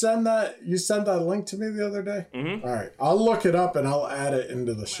 Did you send that? You sent that link to me the other day? Mm-hmm. All right, I'll look it up and I'll add it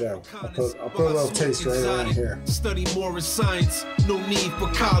into the show. I'll put a little taste right around here. Study more in science, no need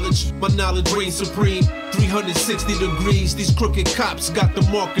for college. My knowledge reigns supreme. 360 degrees. These crooked cops got the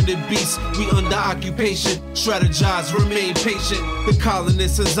mark of the beast. We under occupation. Strategize, remain patient. The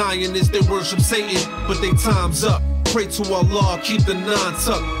colonists and Zionists, they worship Satan, but they time's up. Pray to Allah, keep the nine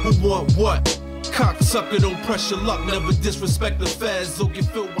tucked. Who want what? Cocksucker, don't press your luck. Never disrespect the feds. Don't get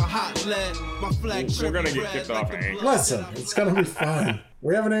filled with hot lead. My flag. We're gonna get kicked off. Listen, it's gonna be fine.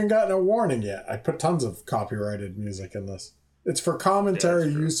 We haven't even gotten a warning yet. I put tons of copyrighted music in this. It's for commentary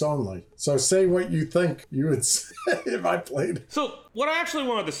use only. So say what you think you would say if I played. So what I actually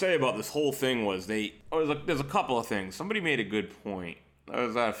wanted to say about this whole thing was there's a couple of things. Somebody made a good point. I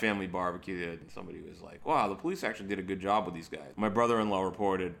was at a family barbecue and somebody was like, wow, the police actually did a good job with these guys. My brother-in-law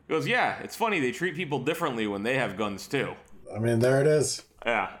reported. He goes, yeah, it's funny. They treat people differently when they have guns too. I mean, there it is.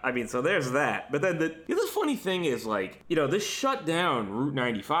 Yeah, I mean, so there's that. But then the other funny thing is, like, you know, this shut down Route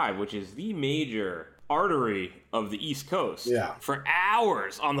 95, which is the major artery of the East Coast, for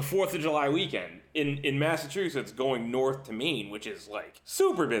hours on the 4th of July weekend in Massachusetts going north to Maine, which is, like,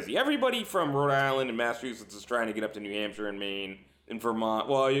 super busy. Everybody from Rhode Island and Massachusetts is trying to get up to New Hampshire and Maine. In Vermont,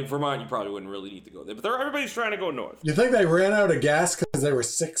 Vermont, you probably wouldn't really need to go there, but everybody's trying to go north. You think they ran out of gas because they were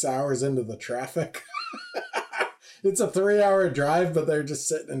 6 hours into the traffic? It's a 3-hour drive, but they're just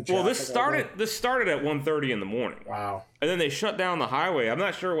sitting in traffic. Well, this started at 1:30 in the morning. Wow. And then they shut down the highway. I'm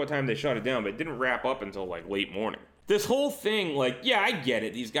not sure what time they shut it down, but it didn't wrap up until like late morning. This whole thing, like, yeah, I get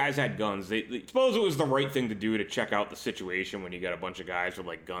it. These guys had guns. They suppose it was the right thing to do to check out the situation when you got a bunch of guys with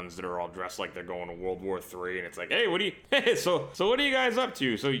like guns that are all dressed like they're going to World War III, and it's like, hey, so what are you guys up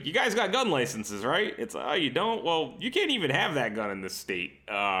to? So you guys got gun licenses, right? It's you don't. Well, you can't even have that gun in this state.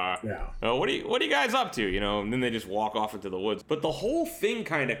 What are you guys up to? You know, and then they just walk off into the woods. But the whole thing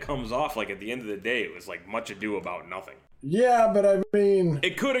kind of comes off like at the end of the day, it was like much ado about nothing. Yeah, but I mean...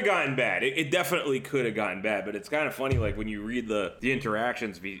 It could have gotten bad. It definitely could have gotten bad, but it's kind of funny, like, when you read the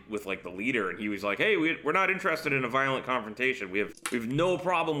interactions with, like, the leader, and he was like, hey, we're not interested in a violent confrontation. We have no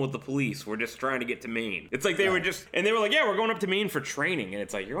problem with the police. We're just trying to get to Maine. It's like they were just... And they were like, yeah, we're going up to Maine for training. And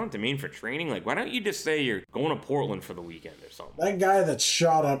it's like, you're going to Maine for training? Like, why don't you just say you're going to Portland for the weekend or something? That guy that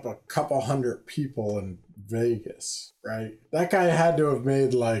shot up a couple hundred people in Vegas, right? That guy had to have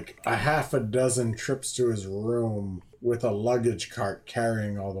made, like, a half a dozen trips to his room with a luggage cart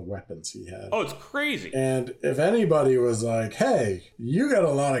carrying all the weapons he had. Oh, it's crazy. And if anybody was like, hey, you got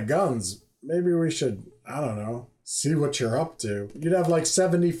a lot of guns, maybe we should, I don't know, see what you're up to, you'd have like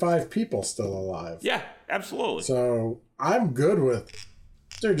 75 people still alive. Yeah, absolutely. So I'm good with,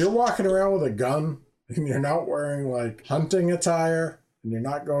 dude, you're walking around with a gun and you're not wearing like hunting attire and you're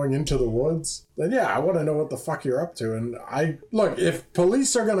not going into the woods, then yeah, I want to know what the fuck you're up to. And look, if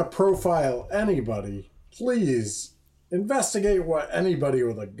police are going to profile anybody, please investigate what anybody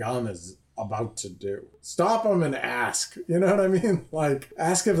with a gun is about to do. Stop them and ask. You know what I mean? Like,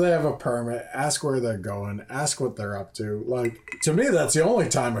 ask if they have a permit, ask where they're going, ask what they're up to. Like, to me, that's the only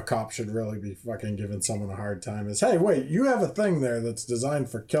time a cop should really be fucking giving someone a hard time is, hey, wait, you have a thing there that's designed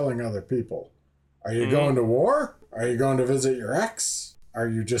for killing other people. Are you going to war? Are you going to visit your ex? Are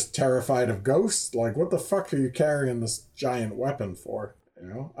you just terrified of ghosts? Like, what the fuck are you carrying this giant weapon for? You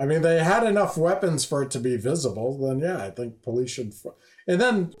know, I mean, they had enough weapons for it to be visible. Then, yeah, I think police should. And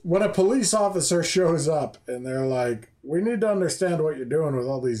then when a police officer shows up and they're like, we need to understand what you're doing with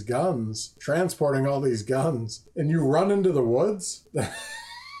all these guns, transporting all these guns, and you run into the woods,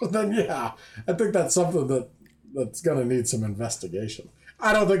 then, yeah, I think that's something that's going to need some investigation.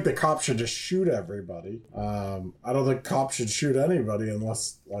 I don't think the cops should just shoot everybody. I don't think cops should shoot anybody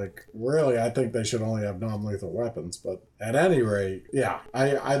unless, like, really, I think they should only have non-lethal weapons. But at any rate, yeah,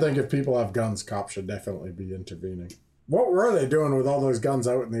 I think if people have guns, cops should definitely be intervening. What were they doing with all those guns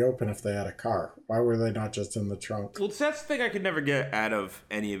out in the open if they had a car? Why were they not just in the trunk? Well, that's the thing I could never get out of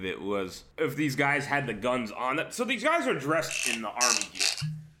any of it was if these guys had the guns on them. So these guys are dressed in the army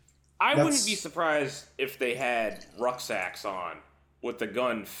gear. I wouldn't be surprised if they had rucksacks on with the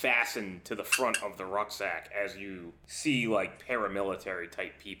gun fastened to the front of the rucksack as you see, like, paramilitary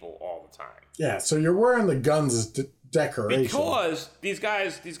type people all the time. Yeah, so you're wearing the guns as decoration. Because these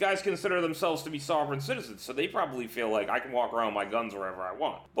guys consider themselves to be sovereign citizens, so they probably feel like I can walk around with my guns wherever I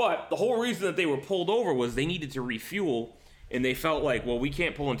want. But the whole reason that they were pulled over was they needed to refuel, and they felt like, well, we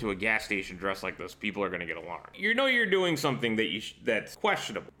can't pull into a gas station dressed like this. People are going to get alarmed. You know you're doing something that's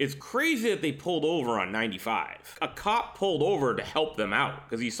questionable. It's crazy that they pulled over on 95. A cop pulled over to help them out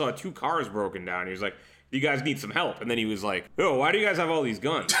because he saw 2 cars broken down. He was like, you guys need some help. And then he was like, oh, why do you guys have all these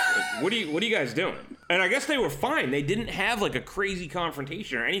guns? Like, what are you guys doing? And I guess they were fine. They didn't have like a crazy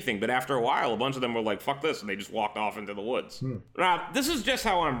confrontation or anything. But after a while, a bunch of them were like, fuck this. And they just walked off into the woods. Now, this is just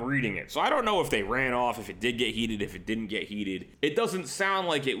how I'm reading it. So I don't know if they ran off, if it did get heated, if it didn't get heated. It doesn't sound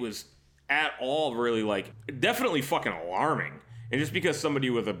like it was at all really like, definitely fucking alarming. And just because somebody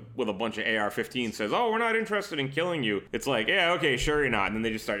with a bunch of AR-15 says, oh, we're not interested in killing you, it's like, yeah, okay, sure you're not. And then they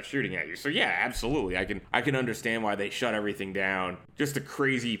just start shooting at you. So yeah, absolutely. I can understand why they shut everything down. Just a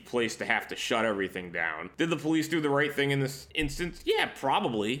crazy place to have to shut everything down. Did the police do the right thing in this instance? Yeah,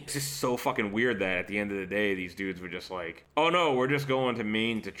 probably. It's just so fucking weird that at the end of the day, these dudes were just like, oh no, we're just going to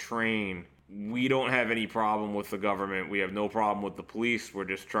Maine to train. We don't have any problem with the government. We have no problem with the police. We're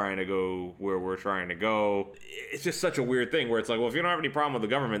just trying to go where we're trying to go. It's just such a weird thing where it's like, well, if you don't have any problem with the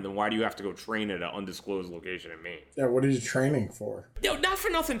government, then why do you have to go train at an undisclosed location in Maine? Yeah, what are you training for? No, not for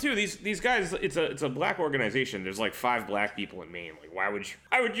nothing, too. These guys, it's a black organization. There's like 5 black people in Maine. Like, why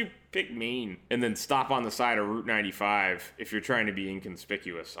would you pick Maine and then stop on the side of Route 95 if you're trying to be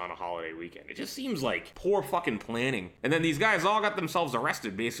inconspicuous on a holiday weekend? It just seems like poor fucking planning. And then these guys all got themselves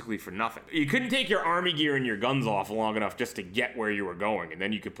arrested basically for nothing. You couldn't take your army gear and your guns off long enough just to get where you were going, and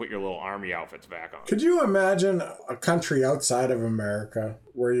then you could put your little army outfits back on. Could you imagine a country outside of America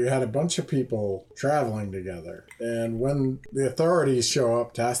where you had a bunch of people traveling together, and when the authorities show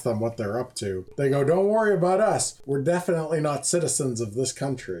up to ask them what they're up to, they go, don't worry about us. We're definitely not citizens of this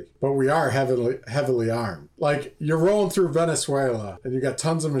country, but we are heavily armed. Like, you're rolling through Venezuela, and you got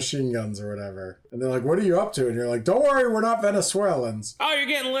tons of machine guns or whatever, and they're like, what are you up to? And you're like, don't worry, we're not Venezuelans. Oh, you're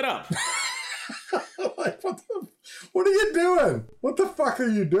getting lit up. Like, what are you doing? What the fuck are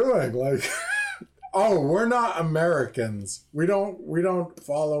you doing? Like, oh, we're not Americans. We don't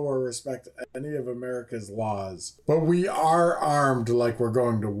follow or respect any of America's laws, but we are armed like we're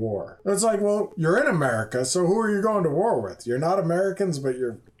going to war. It's like, well, you're in America, so who are you going to war with? You're not Americans, but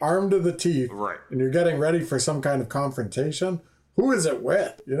you're armed to the teeth, right? And you're getting ready for some kind of confrontation. who is it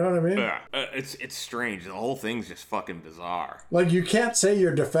with? You know what I mean? Yeah, it's strange. The whole thing's just fucking bizarre. Like, you can't say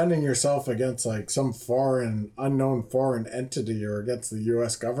you're defending yourself against, like, some unknown foreign entity or against the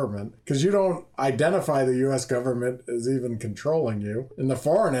U.S. government, because you don't identify the U.S. government as even controlling you. And the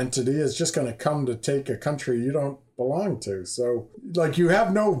foreign entity is just going to come to take a country you don't belong to. So, like, you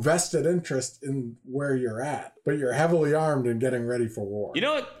have no vested interest in where you're at, but you're heavily armed and getting ready for war. You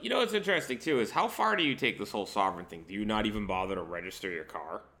know what's interesting too is how far do you take this whole sovereign thing? Do you not even bother to register your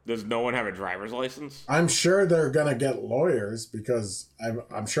car? Does no one have a driver's license? I'm sure they're gonna get lawyers, because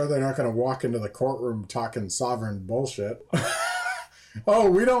I'm sure they're not gonna walk into the courtroom talking sovereign bullshit.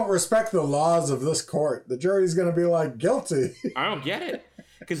 Oh, we don't respect the laws of this court. The jury's gonna be like, guilty. I don't get it.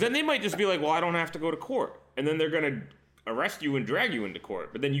 Because then they might just be like, well, I don't have to go to court. And then they're going to arrest you and drag you into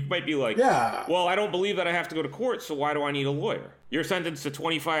court. But then you might be like, yeah, well, I don't believe that I have to go to court, so why do I need a lawyer? You're sentenced to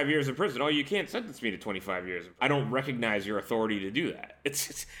 25 years in prison. Oh, you can't sentence me to 25 years. I don't recognize your authority to do that.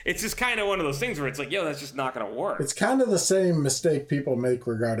 It's just kind of one of those things where it's like, yo, that's just not going to work. It's kind of the same mistake people make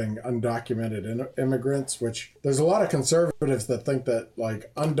regarding undocumented immigrants, which there's a lot of conservatives that think that,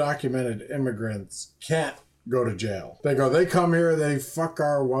 like, undocumented immigrants can't go to jail. They come here, they fuck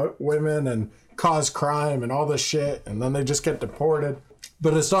our women and cause crime and all this shit, and then they just get deported.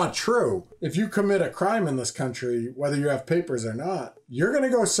 But it's not true. If you commit a crime in this country, whether you have papers or not, you're going to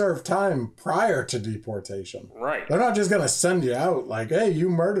go serve time prior to deportation. Right. They're not just going to send you out like, hey, you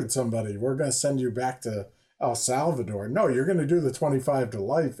murdered somebody, we're going to send you back to El Salvador. No, you're going to do the 25 to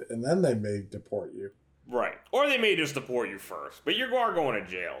life, and then they may deport you. Right. Or they may just deport you first, but you are going to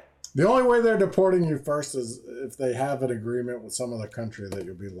jail. The only way they're deporting you first is if they have an agreement with some other country that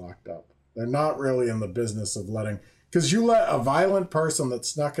you'll be locked up. They're not really in the business of letting... Because you let a violent person that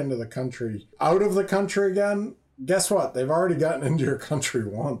snuck into the country out of the country again, guess what? They've already gotten into your country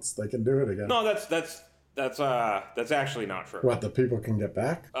once. They can do it again. No, that's actually not true. What, the people can get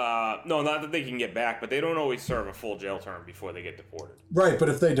back? No, not that they can get back, but they don't always serve a full jail term before they get deported. Right, but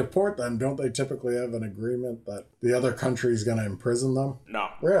if they deport them, don't they typically have an agreement that the other country is going to imprison them? No.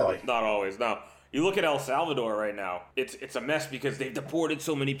 Really? Not always, no. You look at El Salvador right now, it's a mess because they've deported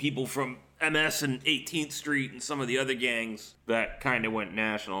so many people from MS and 18th Street and some of the other gangs that kind of went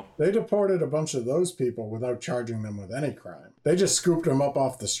national. They deported a bunch of those people without charging them with any crime. They just scooped them up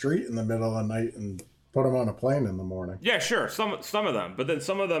off the street in the middle of the night and put them on a plane in the morning. Yeah, sure, some of them, but then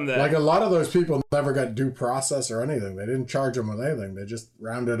some of them that... Like, a lot of those people never got due process or anything. They didn't charge them with anything. They just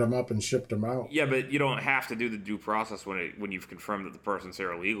rounded them up and shipped them out. Yeah, but you don't have to do the due process when you've confirmed that the person's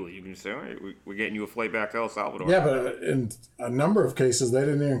here illegally. You can just say, all right, we're getting you a flight back to El Salvador. Yeah, but in a number of cases, they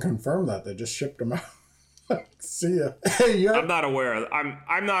didn't even confirm that. They just shipped them out. See ya. Hey, I'm not aware of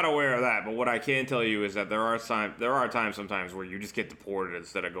that, but what I can tell you is that there are times sometimes where you just get deported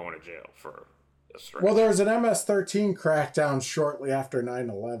instead of going to jail for... Well, there was an MS-13 crackdown shortly after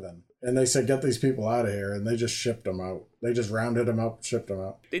 9/11, and they said, get these people out of here, and they just shipped them out. They just rounded them up, shipped them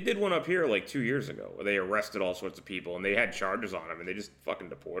out. They did one up here like 2 years ago where they arrested all sorts of people, and they had charges on them, and they just fucking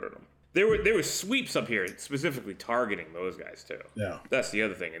deported them. There were sweeps up here specifically targeting those guys, too. Yeah. That's the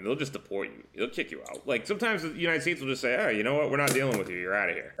other thing, and they'll just deport you. They'll kick you out. Like, sometimes the United States will just say, oh, you know what, we're not dealing with you, you're out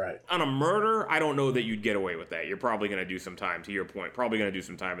of here. Right. On a murder, I don't know that you'd get away with that. You're probably going to do some time, to your point, probably going to do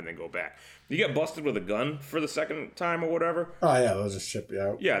some time and then go back. You get busted with a gun for the second time or whatever. Oh, yeah, they'll just ship you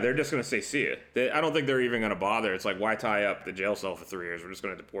out. Yeah, they're just going to say, see ya. I don't think they're even going to bother. It's like, why tie up the jail cell for 3 years? We're just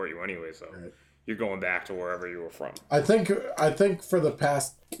going to deport you anyway, so right. You're going back to wherever you were from. I think for the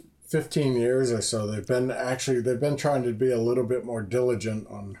past 15 years or so, they've been trying to be a little bit more diligent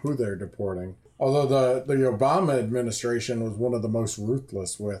on who they're deporting. Although the Obama administration was one of the most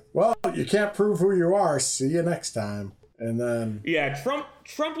ruthless with, well, you can't prove who you are, see you next time. And then... Yeah,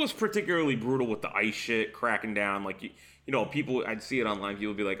 Trump was particularly brutal with the ICE shit, cracking down. Like, you know, people, I'd see it online, people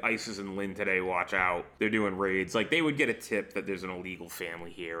would be like, ICE is in Lynn today, watch out. They're doing raids. Like, they would get a tip that there's an illegal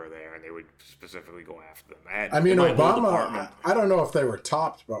family here or there, and they would specifically go after them. Obama, I don't know if they were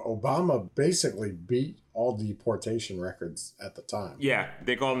topped, but Obama basically beat all deportation records at the time. Yeah,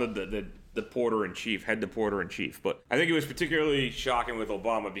 they call him the porter-in-chief, head deporter-in-chief. But I think it was particularly shocking with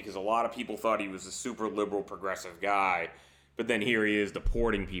Obama because a lot of people thought he was a super liberal, progressive guy, but then here he is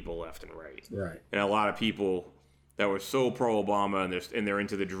deporting people left and right. Right. And a lot of people that were so pro-Obama and they're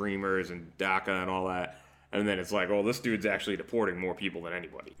into the Dreamers and DACA and all that, and then it's like, oh, this dude's actually deporting more people than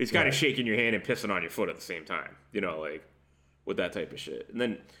anybody. He's kind of shaking your hand and pissing on your foot at the same time, you know, like with that type of shit. And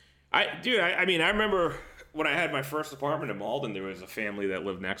then, I remember when I had my first apartment in Malden, there was a family that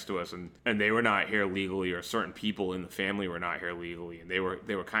lived next to us, and they were not here legally, or certain people in the family were not here legally, and they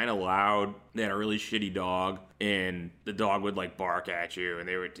were kind of loud. They had a really shitty dog, and the dog would like bark at you, and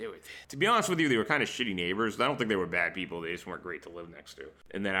they were to be honest with you, they were kind of shitty neighbors. I don't think they were bad people. They just weren't great to live next to.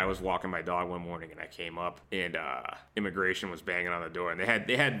 And then I was walking my dog one morning, and I came up, and immigration was banging on the door, and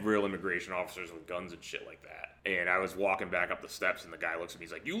they had real immigration officers with guns and shit like that. And I was walking back up the steps, and the guy looks at me.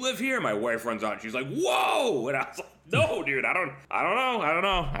 He's like, "You live here?" My wife runs out, and she's like, "Whoa!" And I was like, "No, dude, I don't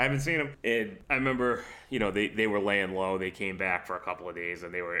know. I haven't seen him." And I remember, they were laying low. They came back for a couple of days,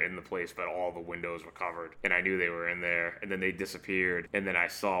 and they were in the place, but all the windows were covered, and I knew they were in there. And then they disappeared, and then I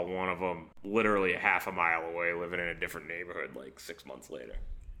saw one of them literally a half a mile away, living in a different neighborhood, like 6 months later.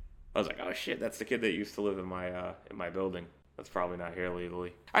 I was like, "Oh shit, that's the kid that used to live in my building. That's probably not here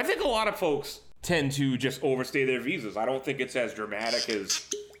legally." I think a lot of folks tend to just overstay their visas. I don't think it's as dramatic as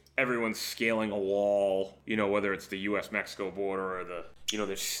everyone's scaling a wall, whether it's the U.S.-Mexico border or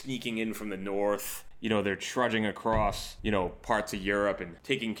they're sneaking in from the north. They're trudging across, parts of Europe and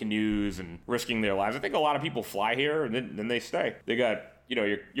taking canoes and risking their lives. I think a lot of people fly here and then they stay. They got,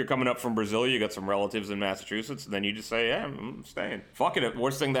 you're coming up from Brazil, you got some relatives in Massachusetts, and then you just say, "Yeah, I'm staying. Fuck it.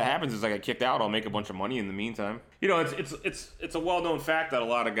 Worst thing that happens is I get kicked out. I'll make a bunch of money in the meantime." It's a well-known fact that a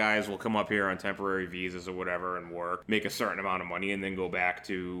lot of guys will come up here on temporary visas or whatever and work, make a certain amount of money, and then go back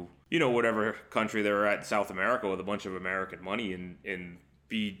to, whatever country they're at in South America with a bunch of American money and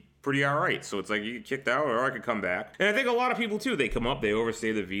be pretty all right. So it's like you get kicked out, or I could come back. And I think a lot of people too, they come up, they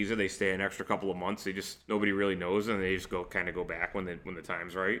overstay the visa, they stay an extra couple of months, nobody really knows, and they just go back when the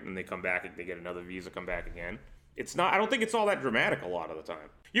time's right, and they come back and they get another visa, come back again. I don't think it's all that dramatic a lot of the time.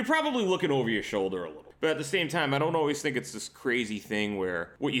 You're probably looking over your shoulder a little. But at the same time, I don't always think it's this crazy thing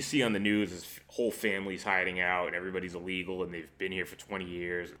where what you see on the news is whole families hiding out and everybody's illegal and they've been here for 20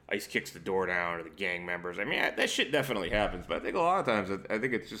 years. ICE kicks the door down, or the gang members. I mean, that shit definitely happens. But I think a lot of times, I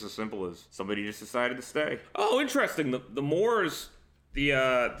think it's just as simple as somebody just decided to stay. Oh, interesting. The Moors,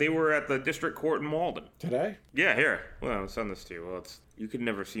 they were at the district court in Malden. Today? Yeah, here. Well, I'll send this to you. Well, you could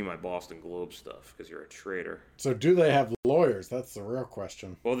never see my Boston Globe stuff because you're a traitor. So do they have lawyers? That's the real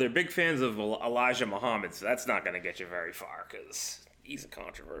question. Well, they're big fans of Elijah Muhammad, so that's not going to get you very far because he's a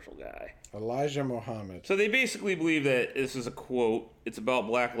controversial guy. Elijah Muhammad. So they basically believe that this is a quote. It's about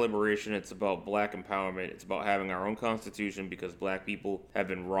black liberation. It's about black empowerment. It's about having our own constitution because black people have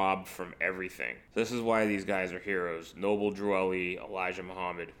been robbed from everything. So this is why these guys are heroes. Noble Drew Ali, Elijah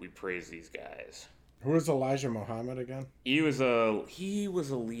Muhammad. We praise these guys. Who is Elijah Muhammad again? He was a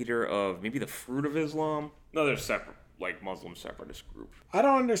leader of maybe the Fruit of Islam. No, they're separate, like Muslim separatist group. I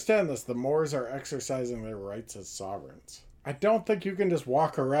don't understand this. The Moors are exercising their rights as sovereigns. I don't think you can just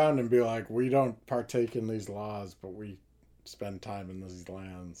walk around and be like, "We don't partake in these laws, but we spend time in these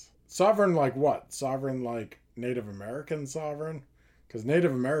lands." Sovereign like what? Sovereign like Native American sovereign? Because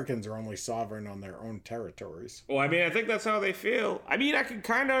Native Americans are only sovereign on their own territories. Well, I mean, I think that's how they feel. I mean, I can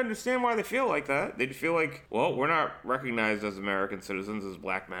kind of understand why they feel like that. They feel like, well, we're not recognized as American citizens as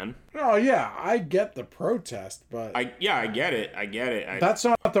black men. Oh, yeah, I get the protest, but... I get it. That's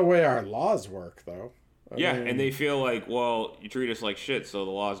not the way our laws work, though. I mean, and they feel like, well, you treat us like shit, so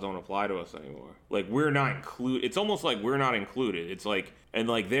the laws don't apply to us anymore. Like, we're not included. It's almost like we're not included. It's like, and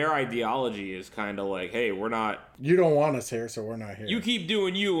like their ideology is kind of like, hey, we're not. You don't want us here, so we're not here. You keep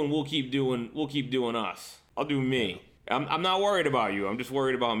doing you, and we'll keep doing us. I'll do me. Yeah. I'm not worried about you. I'm just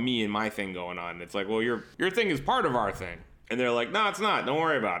worried about me and my thing going on. It's like, well, your thing is part of our thing. And they're like, no, it's not. Don't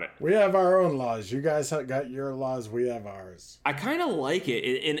worry about it. We have our own laws. You guys have got your laws. We have ours. I kind of like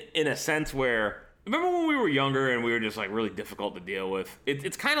it in a sense where. Remember when we were younger and we were just like really difficult to deal with?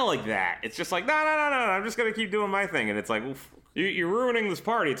 It's kind of like that. It's just like, no, I'm just going to keep doing my thing. And it's like, oof, you're ruining this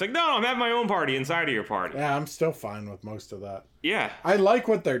party. It's like, no, I'm having my own party inside of your party. Yeah, I'm still fine with most of that. Yeah. I like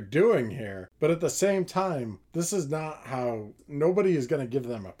what they're doing here. But at the same time, this is not how... Nobody is going to give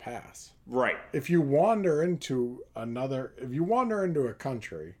them a pass. Right. If you wander into a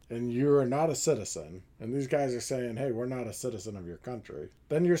country and you're not a citizen, and these guys are saying, hey, we're not a citizen of your country,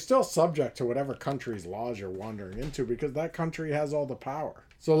 then you're still subject to whatever country's laws you're wandering into because that country has all the power.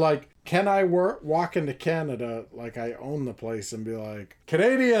 So, like, can I walk into Canada like I own the place and be like,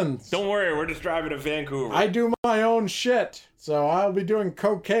 Canadians! Don't worry, we're just driving to Vancouver. I do my own shit, so I'll be doing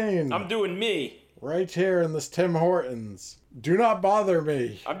cocaine. I'm doing me. Right here in this Tim Hortons. Do not bother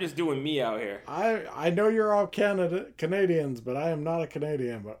me. I'm just doing me out here. I know you're all Canadians, but I am not a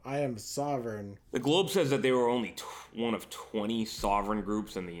Canadian, but I am sovereign. The Globe says that they were only one of 20 sovereign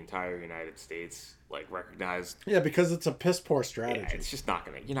groups in the entire United States, like, recognized. Yeah, because it's a piss poor strategy. Yeah, it's just you're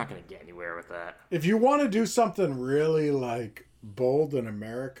not gonna get anywhere with that. If you want to do something really, like, bold in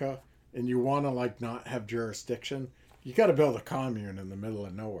America, and you want to like not have jurisdiction, you got to build a commune in the middle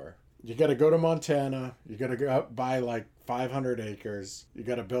of nowhere. You got to go to Montana. You got to go out buy like 500 acres. You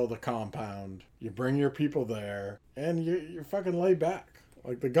got to build a compound. You bring your people there, and you fucking lay back.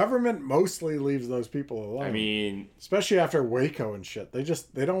 Like, the government mostly leaves those people alone. I mean, especially after Waco and shit. They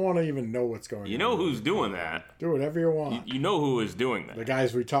don't want to even know what's going on. You know who's doing that? Do whatever you want. You know who is doing that? The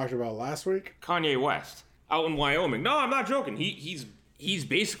guys we talked about last week? Kanye West. Out in Wyoming. No, I'm not joking. He's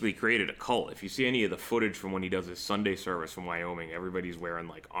basically created a cult. If you see any of the footage from when he does his Sunday service from Wyoming, everybody's wearing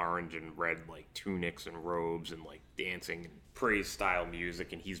like orange and red like tunics and robes and like dancing and praise style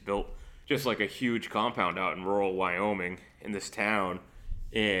music, and he's built just like a huge compound out in rural Wyoming in this town.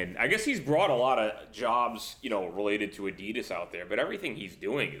 And I guess he's brought a lot of jobs, related to Adidas out there, but everything he's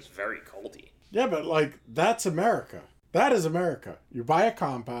doing is very culty. Yeah, but like, that's America. That is America. You buy a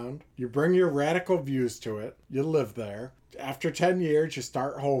compound, you bring your radical views to it, you live there. After 10 years, you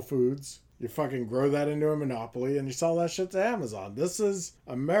start Whole Foods, you fucking grow that into a monopoly, and you sell that shit to Amazon. This is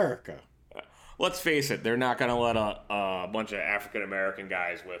America. Let's face it, they're not going to let a bunch of African-American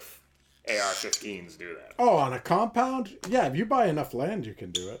guys with AR-15s do that. Oh, on a compound? Yeah, if you buy enough land, you can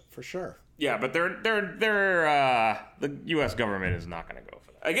do it, for sure. Yeah, but the U.S. government is not going to go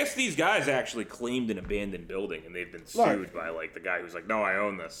for that. I guess these guys actually claimed an abandoned building, and they've been sued by, like, the guy who's like, no, I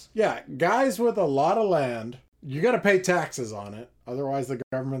own this. Yeah, guys with a lot of land, you got to pay taxes on it. Otherwise, the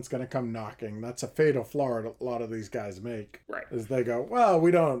government's going to come knocking. That's a fatal flaw a lot of these guys make. Right. Is they go, well, we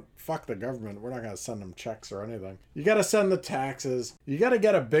don't, fuck the government. We're not going to send them checks or anything. You got to send the taxes. You got to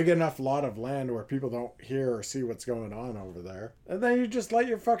get a big enough lot of land where people don't hear or see what's going on over there. And then you just let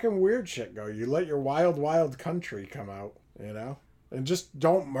your fucking weird shit go. You let your wild, wild country come out, And just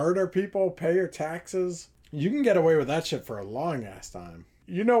don't murder people, pay your taxes. You can get away with that shit for a long ass time.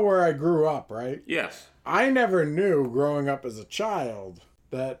 You know where I grew up, right? Yes. I never knew growing up as a child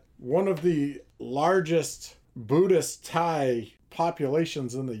that one of the largest Buddhist Thai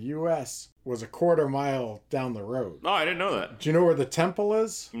populations in the U.S. was a quarter mile down the road. No, I didn't know that. Do you know where the temple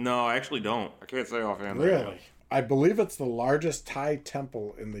is? No, I actually don't. I can't say offhand. Really? I believe it's the largest Thai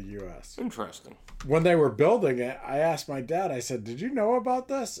temple in the U.S. Interesting. When they were building it, I asked my dad, I said, did you know about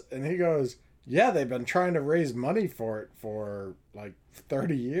this? And he goes, yeah, they've been trying to raise money for it for like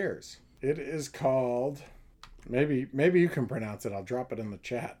 30 years. It is called, maybe you can pronounce it. I'll drop it in the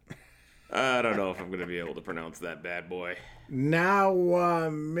chat. I don't know if I'm going to be able to pronounce that bad boy.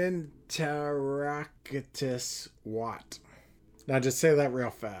 Nawamintarakitis Wat. Now just say that real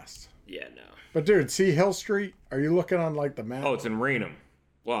fast. Yeah, no. But dude, see Hill Street? Are you looking on like the map? Oh, it's in Raynham.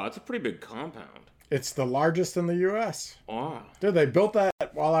 Wow, that's a pretty big compound. It's the largest in the U.S. Wow. Dude, they built that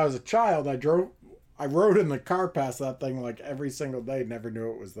while I was a child. I rode in the car past that thing like every single day. Never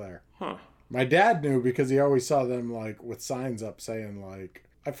knew it was there. Huh. My dad knew because he always saw them like with signs up saying like,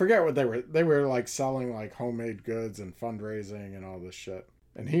 I forget what they were. They were like selling like homemade goods and fundraising and all this shit.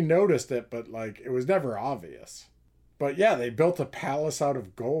 And he noticed it, but like it was never obvious. But yeah, they built a palace out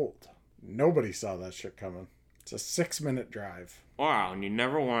of gold. Nobody saw that shit coming. It's a 6-minute drive. Wow, and you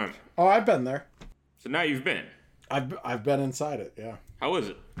never went. Oh, I've been there. So now you've been. I've been inside it, yeah. How is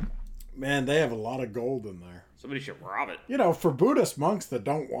it? Man, they have a lot of gold in there. Somebody should rob it. For Buddhist monks that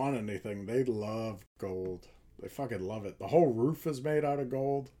don't want anything, they love gold. They fucking love it. The whole roof is made out of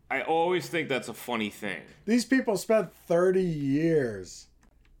gold. I always think that's a funny thing. These people spent 30 years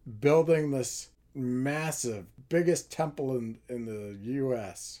building this massive, biggest temple in the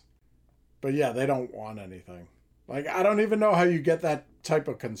U.S. But yeah, they don't want anything. Like, I don't even know how you get that type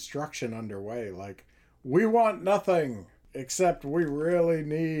of construction underway. Like, we want nothing except we really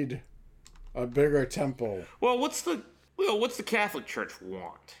need a bigger temple. Well, what's the Catholic Church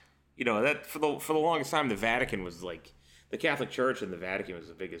want? That for the longest time, the Vatican was like, the Catholic Church and the Vatican was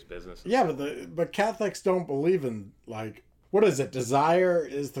the biggest business. Yeah, but Catholics don't believe in, like, what is it? Desire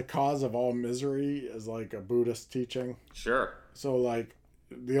is the cause of all misery is like a Buddhist teaching. Sure. So like,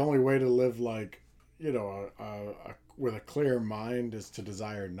 the only way to live like, with a clear mind is to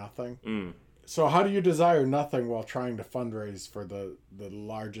desire nothing. Mm. So how do you desire nothing while trying to fundraise for the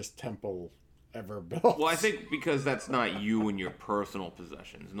largest temple ever built? Well, I think because that's not you and your personal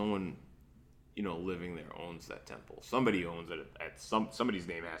possessions. No one, living there owns that temple. Somebody owns it somebody's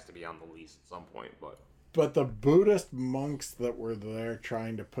name has to be on the lease at some point, But the Buddhist monks that were there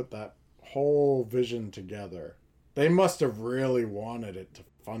trying to put that whole vision together, they must have really wanted it to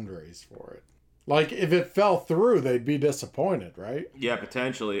fundraise for it. Like, if it fell through, they'd be disappointed, right? Yeah,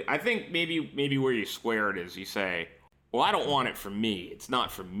 potentially. I think maybe where you square it is you say, well, I don't want it for me. It's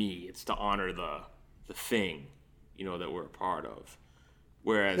not for me. It's to honor the thing, that we're a part of.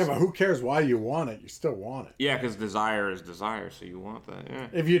 Whereas, Yeah, but who cares why you want it? You still want it. yeah, because desire is desire, so you want that. Yeah.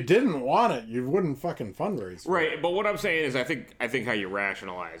 If you didn't want it, you wouldn't fucking fundraise. Right, but what I'm saying is, I think how you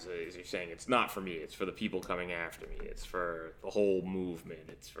rationalize it is you're saying it's not for me. It's for the people coming after me. It's for the whole movement.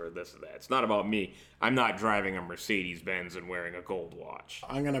 It's for this and that. It's not about me. I'm not driving a Mercedes Benz and wearing a gold watch.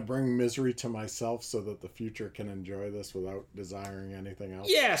 I'm gonna bring misery to myself so that the future can enjoy this without desiring anything else.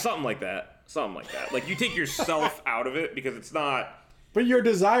 Yeah, something like that. Something like that. Like you take yourself out of it because it's not. But you're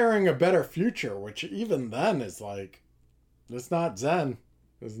desiring a better future, which even then is like, it's not Zen.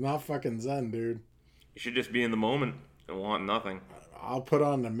 It's not fucking Zen, dude. You should just be in the moment and want nothing. I'll put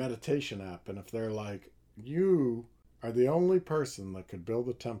on a meditation app, and if they're like, you are the only person that could build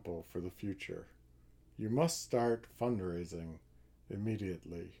a temple for the future, you must start fundraising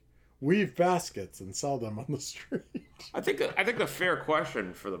immediately. Weave baskets and sell them on the street. I think the fair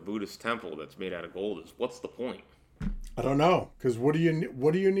question for the Buddhist temple that's made out of gold is, what's the point? I don't know, because what do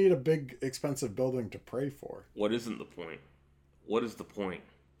you need a big expensive building to pray for? What isn't the point? What is the point?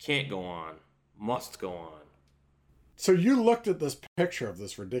 Can't go on. Must go on. So you looked at this picture of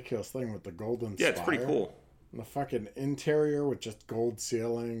this ridiculous thing with the golden spire? Yeah, it's pretty cool. And the fucking interior with just gold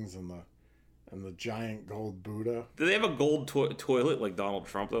ceilings and the giant gold Buddha. Do they have a gold toilet like Donald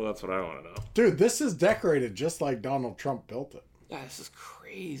Trump, though? That's what I want to know. Dude, this is decorated just like Donald Trump built it. Yeah, this is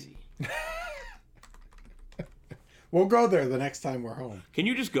crazy. We'll go there the next time we're home. Can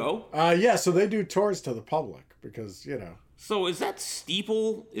you just go? Yeah, so they do tours to the public because, you know. So is that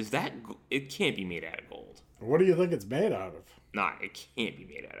steeple, it can't be made out of gold. What do you think it's made out of? Nah, it can't be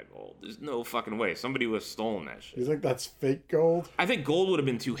made out of gold. There's no fucking way. Somebody would have stolen that shit. You think that's fake gold? I think gold would have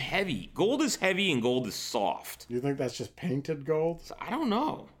been too heavy. Gold is heavy and gold is soft. You think that's just painted gold? So I don't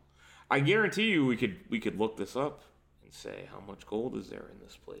know. I guarantee you we could look this up and say how much gold is there in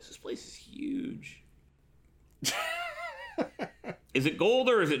this place. This place is huge. Is it gold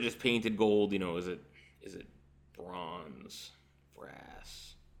or is it just painted gold? You know, is it bronze,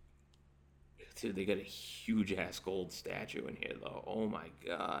 brass? Dude, they got a huge ass gold statue in here though. Oh my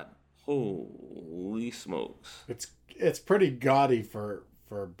god. Holy smokes. It's pretty gaudy for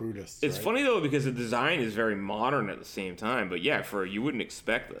Buddhists. It's right? funny though because the design is very modern at the same time. But yeah, you wouldn't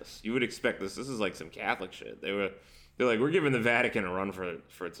expect this. You would expect this. This is like some Catholic shit. They're like, we're giving the Vatican a run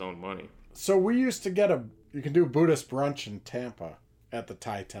for its own money. So we used to get you can do Buddhist brunch in Tampa at the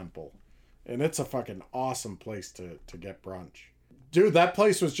Thai temple. And it's a fucking awesome place to get brunch. Dude, that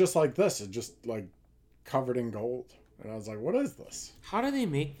place was just like this. It just like covered in gold. And I was like, what is this? How do they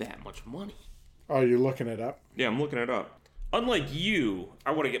make that much money? Oh, you're looking it up? Yeah, I'm looking it up. Unlike you,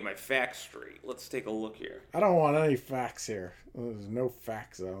 I want to get my facts straight. Let's take a look here. I don't want any facts here. There's no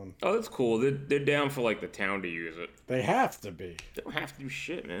fact zone. Oh, that's cool. They're down for like the town to use it. They have to be. They don't have to do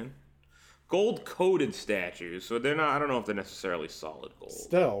shit, man. Gold-coated statues, so they're not. I don't know if they're necessarily solid gold.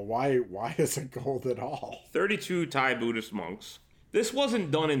 Still, why is it gold at all? 32 Thai Buddhist monks. This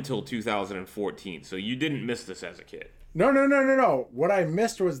wasn't done until 2014, so you didn't miss this as a kid. No. What I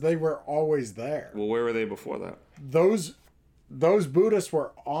missed was they were always there. Well, where were they before that? Those Buddhists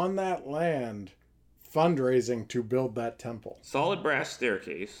were on that land fundraising to build that temple. Solid brass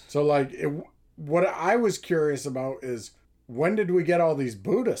staircase. So, like, what I was curious about is, when did we get all these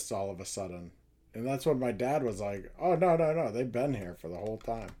Buddhists all of a sudden? And that's when my dad was like, oh, no, they've been here for the whole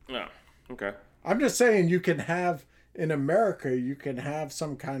time. Oh, okay. I'm just saying in America, you can have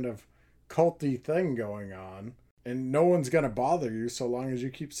some kind of culty thing going on, and no one's going to bother you so long as you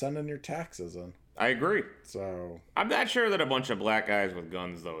keep sending your taxes in. I agree. So I'm not sure that a bunch of black guys with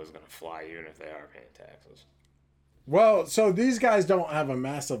guns, though, is going to fly even if they are paying taxes. Well, so these guys don't have a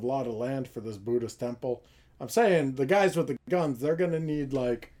massive lot of land for this Buddhist temple. I'm saying the guys with the guns, they're going to need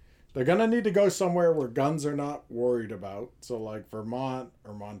to go somewhere where guns are not worried about. So like Vermont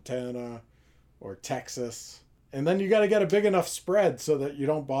or Montana or Texas. And then you got to get a big enough spread so that you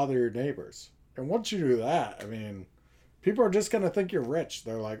don't bother your neighbors. And once you do that, I mean, people are just going to think you're rich.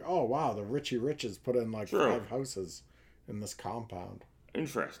 They're like, oh, wow, the Richie Riches put in like 5 houses in this compound.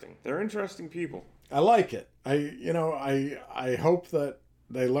 Interesting. They're interesting people. I like it. I hope that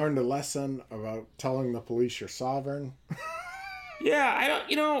they learned a lesson about telling the police you're sovereign. Yeah,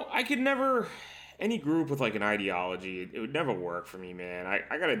 I could never, any group with like an ideology, it would never work for me, man.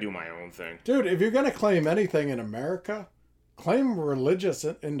 I got to do my own thing. Dude, if you're going to claim anything in America, claim religious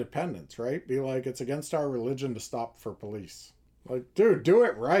independence, right? Be like, it's against our religion to stop for police. Like, dude, do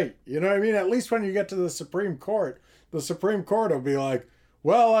it right. You know what I mean? At least when you get to the Supreme Court will be like,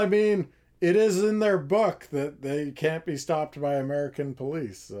 well, I mean, it is in their book that they can't be stopped by American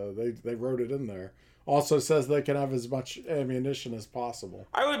police. They wrote it in there. Also says they can have as much ammunition as possible.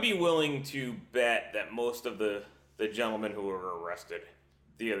 I would be willing to bet that most of the gentlemen who were arrested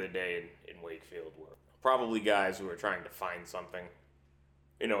the other day in Wakefield were probably guys who are trying to find something.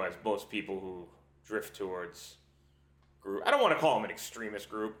 You know, as most people who drift towards group, I don't want to call them an extremist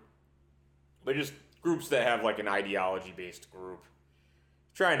group, but just groups that have like an ideology-based group,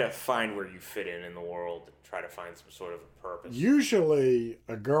 trying to find where you fit in the world, and try to find some sort of a purpose. Usually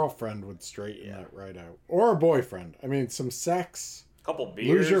a girlfriend would straighten that right out. Or a boyfriend. I mean, some sex. Couple beers.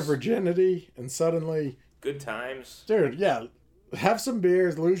 Lose your virginity, and suddenly... Good times. Dude, yeah. Have some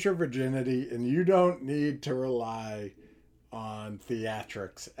beers, lose your virginity, and you don't need to rely on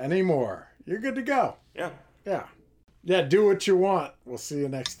theatrics anymore. You're good to go. Yeah. Yeah. Yeah, do what you want. We'll see you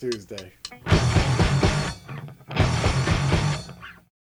next Tuesday.